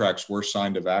contracts were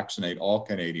signed to vaccinate all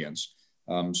Canadians.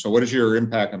 So what is your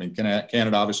impact? I mean,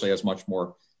 Canada obviously has much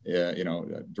more,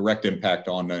 direct impact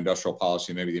on industrial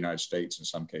policy, maybe the United States in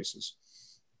some cases.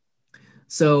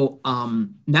 So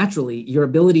naturally, your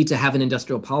ability to have an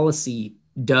industrial policy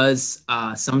does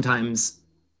sometimes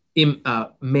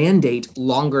mandate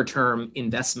longer-term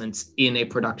investments in a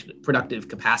productive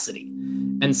capacity.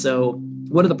 And so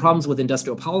one of the problems with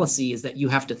industrial policy is that you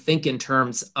have to think in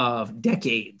terms of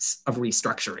decades of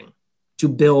restructuring to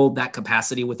build that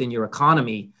capacity within your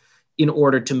economy in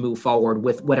order to move forward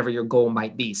with whatever your goal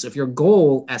might be. So if your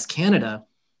goal as Canada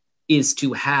is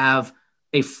to have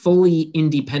a fully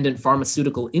independent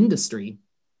pharmaceutical industry,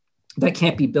 that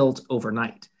can't be built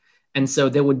overnight. And so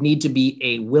there would need to be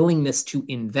a willingness to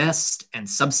invest and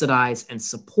subsidize and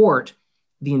support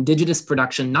the indigenous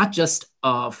production, not just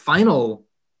of final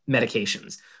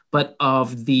medications, but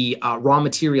of the raw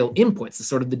material inputs, the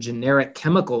sort of the generic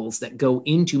chemicals that go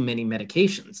into many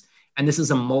medications. And this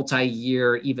is a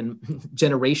multi-year, even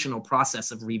generational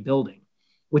process of rebuilding,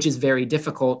 which is very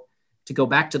difficult. To go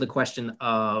back to the question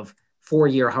of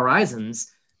 4-year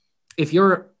horizons, if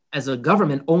you're as a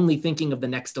government only thinking of the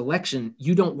next election,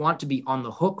 you don't want to be on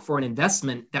the hook for an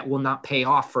investment that will not pay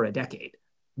off for a decade,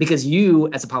 because you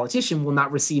as a politician will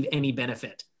not receive any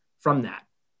benefit from that.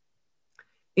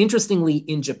 Interestingly,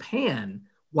 in Japan,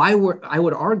 I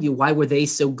would argue, why were they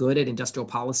so good at industrial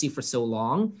policy for so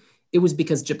long? It was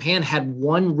because Japan had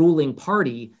one ruling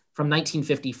party from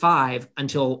 1955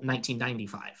 until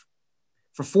 1995.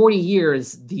 For 40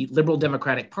 years, the Liberal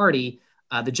Democratic Party,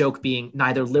 the joke being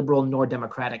neither liberal nor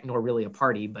democratic nor really a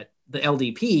party, but the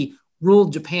LDP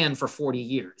ruled Japan for 40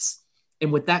 years.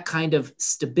 And with that kind of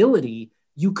stability,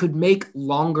 you could make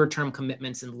longer term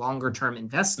commitments and longer term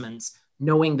investments,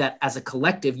 knowing that as a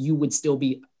collective, you would still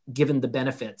be given the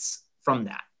benefits from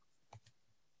that.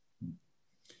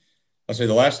 I'll say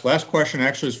the last question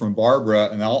actually is from Barbara,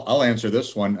 and I'll answer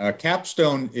this one.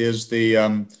 Capstone is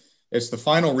it's the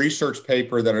final research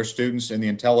paper that our students in the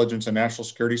Intelligence and National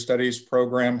Security Studies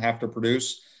program have to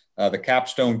produce. The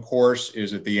Capstone course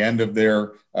is at the end of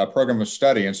their program of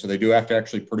study, and so they do have to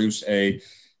actually produce a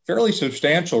fairly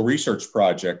substantial research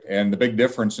project. And the big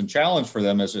difference and challenge for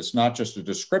them is it's not just a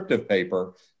descriptive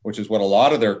paper, which is what a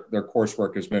lot of their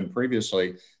coursework has been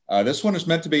previously. This one is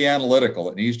meant to be analytical.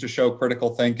 It needs to show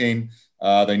critical thinking.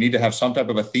 They need to have some type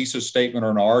of a thesis statement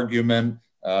or an argument.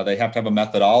 They have to have a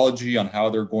methodology on how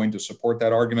they're going to support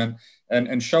that argument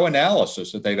and show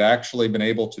analysis that they've actually been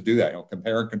able to do that.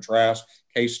 Compare and contrast,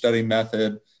 case study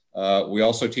method. We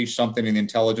also teach something in the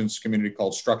intelligence community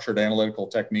called structured analytical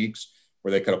techniques,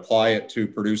 where they could apply it to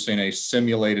producing a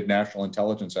simulated national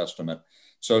intelligence estimate.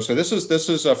 So this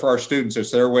is for our students.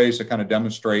 It's their ways to kind of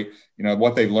demonstrate,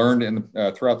 what they've learned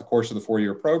throughout the course of the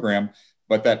 4-year program.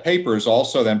 But that paper is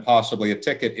also then possibly a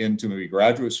ticket into maybe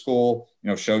graduate school,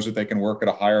 shows that they can work at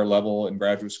a higher level in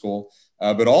graduate school,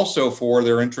 but also for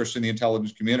their interest in the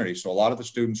intelligence community. So a lot of the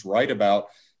students write about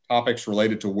topics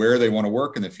related to where they want to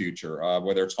work in the future,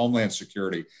 whether it's homeland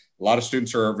security. A lot of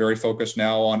students are very focused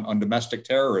now on domestic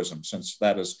terrorism, since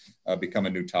that has become a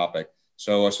new topic.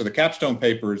 So the capstone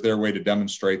paper is their way to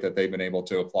demonstrate that they've been able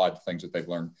to apply the things that they've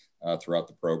learned throughout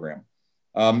the program.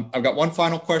 I've got one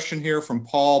final question here from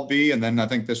Paul B, and then I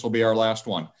think this will be our last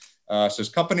one. It says,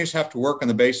 companies have to work on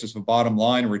the basis of bottom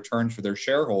line and returns for their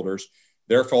shareholders.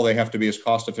 Therefore, they have to be as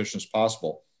cost efficient as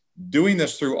possible. Doing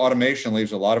this through automation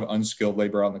leaves a lot of unskilled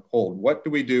labor out in the cold. What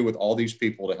do we do with all these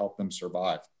people to help them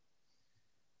survive?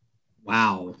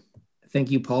 Wow. Thank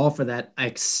you, Paul, for that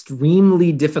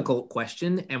extremely difficult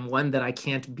question, and one that I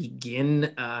can't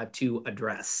begin to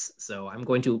address. So I'm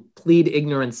going to plead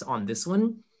ignorance on this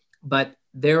one, but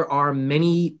there are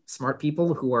many smart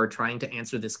people who are trying to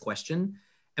answer this question.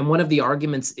 And one of the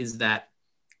arguments is that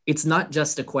it's not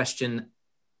just a question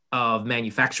of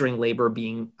manufacturing labor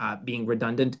being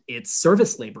redundant. It's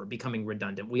service labor becoming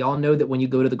redundant. We all know that when you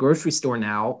go to the grocery store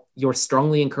now, you're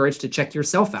strongly encouraged to check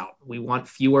yourself out. We want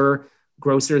fewer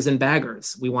grocers and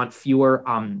baggers. We want fewer.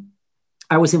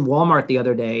 I was in Walmart the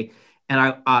other day,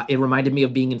 and it reminded me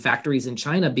of being in factories in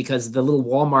China, because the little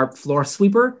Walmart floor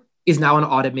sweeper is now an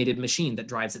automated machine that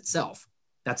drives itself.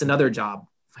 That's another job,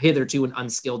 hitherto an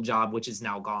unskilled job, which is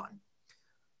now gone.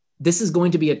 This is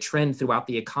going to be a trend throughout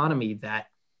the economy, that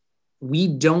we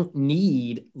don't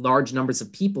need large numbers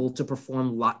of people to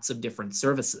perform lots of different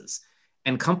services.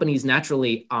 And companies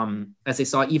naturally, as they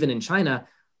saw even in China,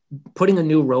 putting a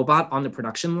new robot on the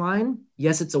production line,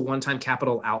 yes, it's a one-time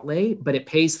capital outlay, but it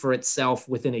pays for itself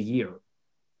within a year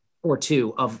or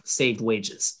two of saved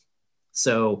wages.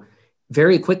 So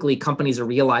very quickly, companies are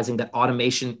realizing that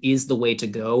automation is the way to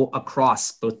go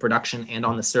across both production and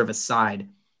on the service side.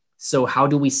 So how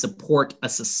do we support a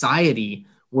society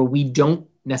where we don't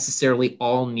necessarily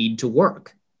all need to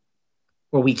work,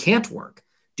 or we can't work?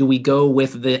 Do we go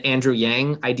with the Andrew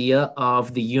Yang idea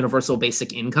of the universal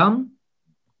basic income?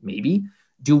 Maybe.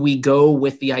 Do we go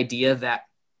with the idea that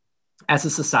as a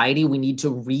society, we need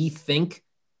to rethink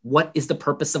what is the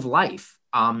purpose of life?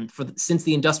 Since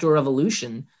the Industrial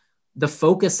Revolution, the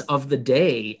focus of the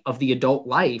day of the adult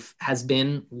life has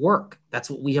been work.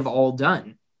 That's what we have all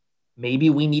done.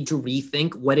 Maybe we need to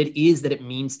rethink what it is that it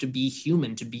means to be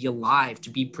human, to be alive,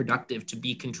 to be productive, to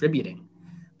be contributing.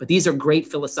 But these are great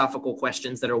philosophical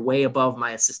questions that are way above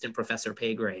my assistant professor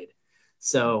pay grade.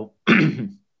 So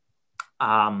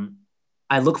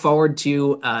I look forward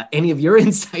to any of your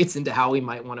insights into how we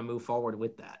might want to move forward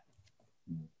with that.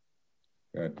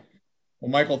 Good. Well,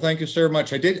 Michael, thank you so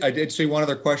much. I did see one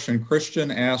other question.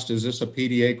 Christian asked, is this a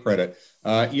PDA credit?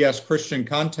 Yes, Christian,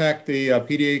 contact the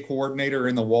PDA coordinator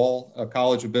in the Wall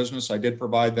College of Business. I did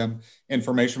provide them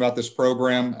information about this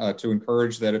program to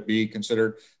encourage that it be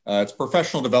considered. It's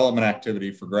professional development activity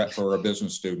for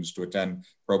business students to attend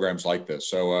programs like this.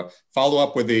 So follow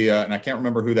up with and I can't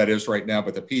remember who that is right now,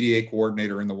 but the PDA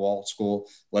coordinator in the Wall School,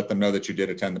 let them know that you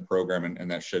did attend the program, and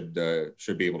that should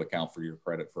be able to count for your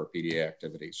credit for a PDA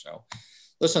activity. So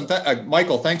listen,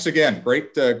 Michael, thanks again.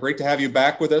 Great to have you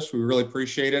back with us. We really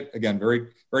appreciate it. Again, very,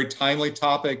 very timely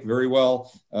topic, very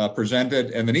well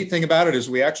presented. And the neat thing about it is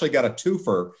we actually got a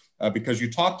twofer because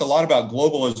you talked a lot about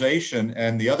globalization,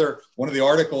 and one of the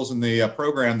articles in the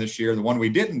program this year, the one we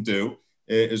didn't do,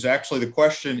 is actually the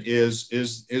question is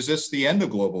this the end of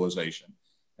globalization?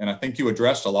 And I think you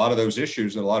addressed a lot of those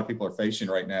issues that a lot of people are facing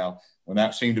right now, when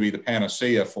that seemed to be the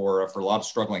panacea for a lot of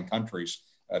struggling countries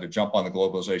to jump on the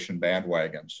globalization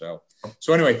bandwagon. So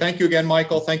anyway, thank you again,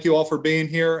 Michael. Thank you all for being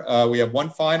here. We have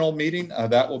one final meeting.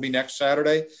 That will be next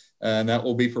Saturday, and that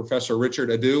will be Professor Richard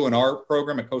Adu in our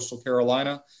program at Coastal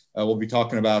Carolina. We'll be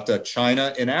talking about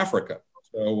China in Africa.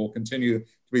 So we'll continue to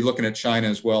be looking at China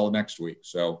as well next week.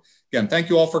 So again, thank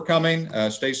you all for coming.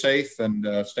 Stay safe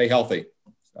and stay healthy.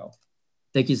 So.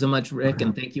 Thank you so much, Rick,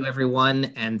 and thank you,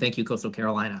 everyone, and thank you, Coastal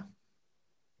Carolina.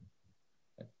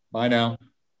 Bye now.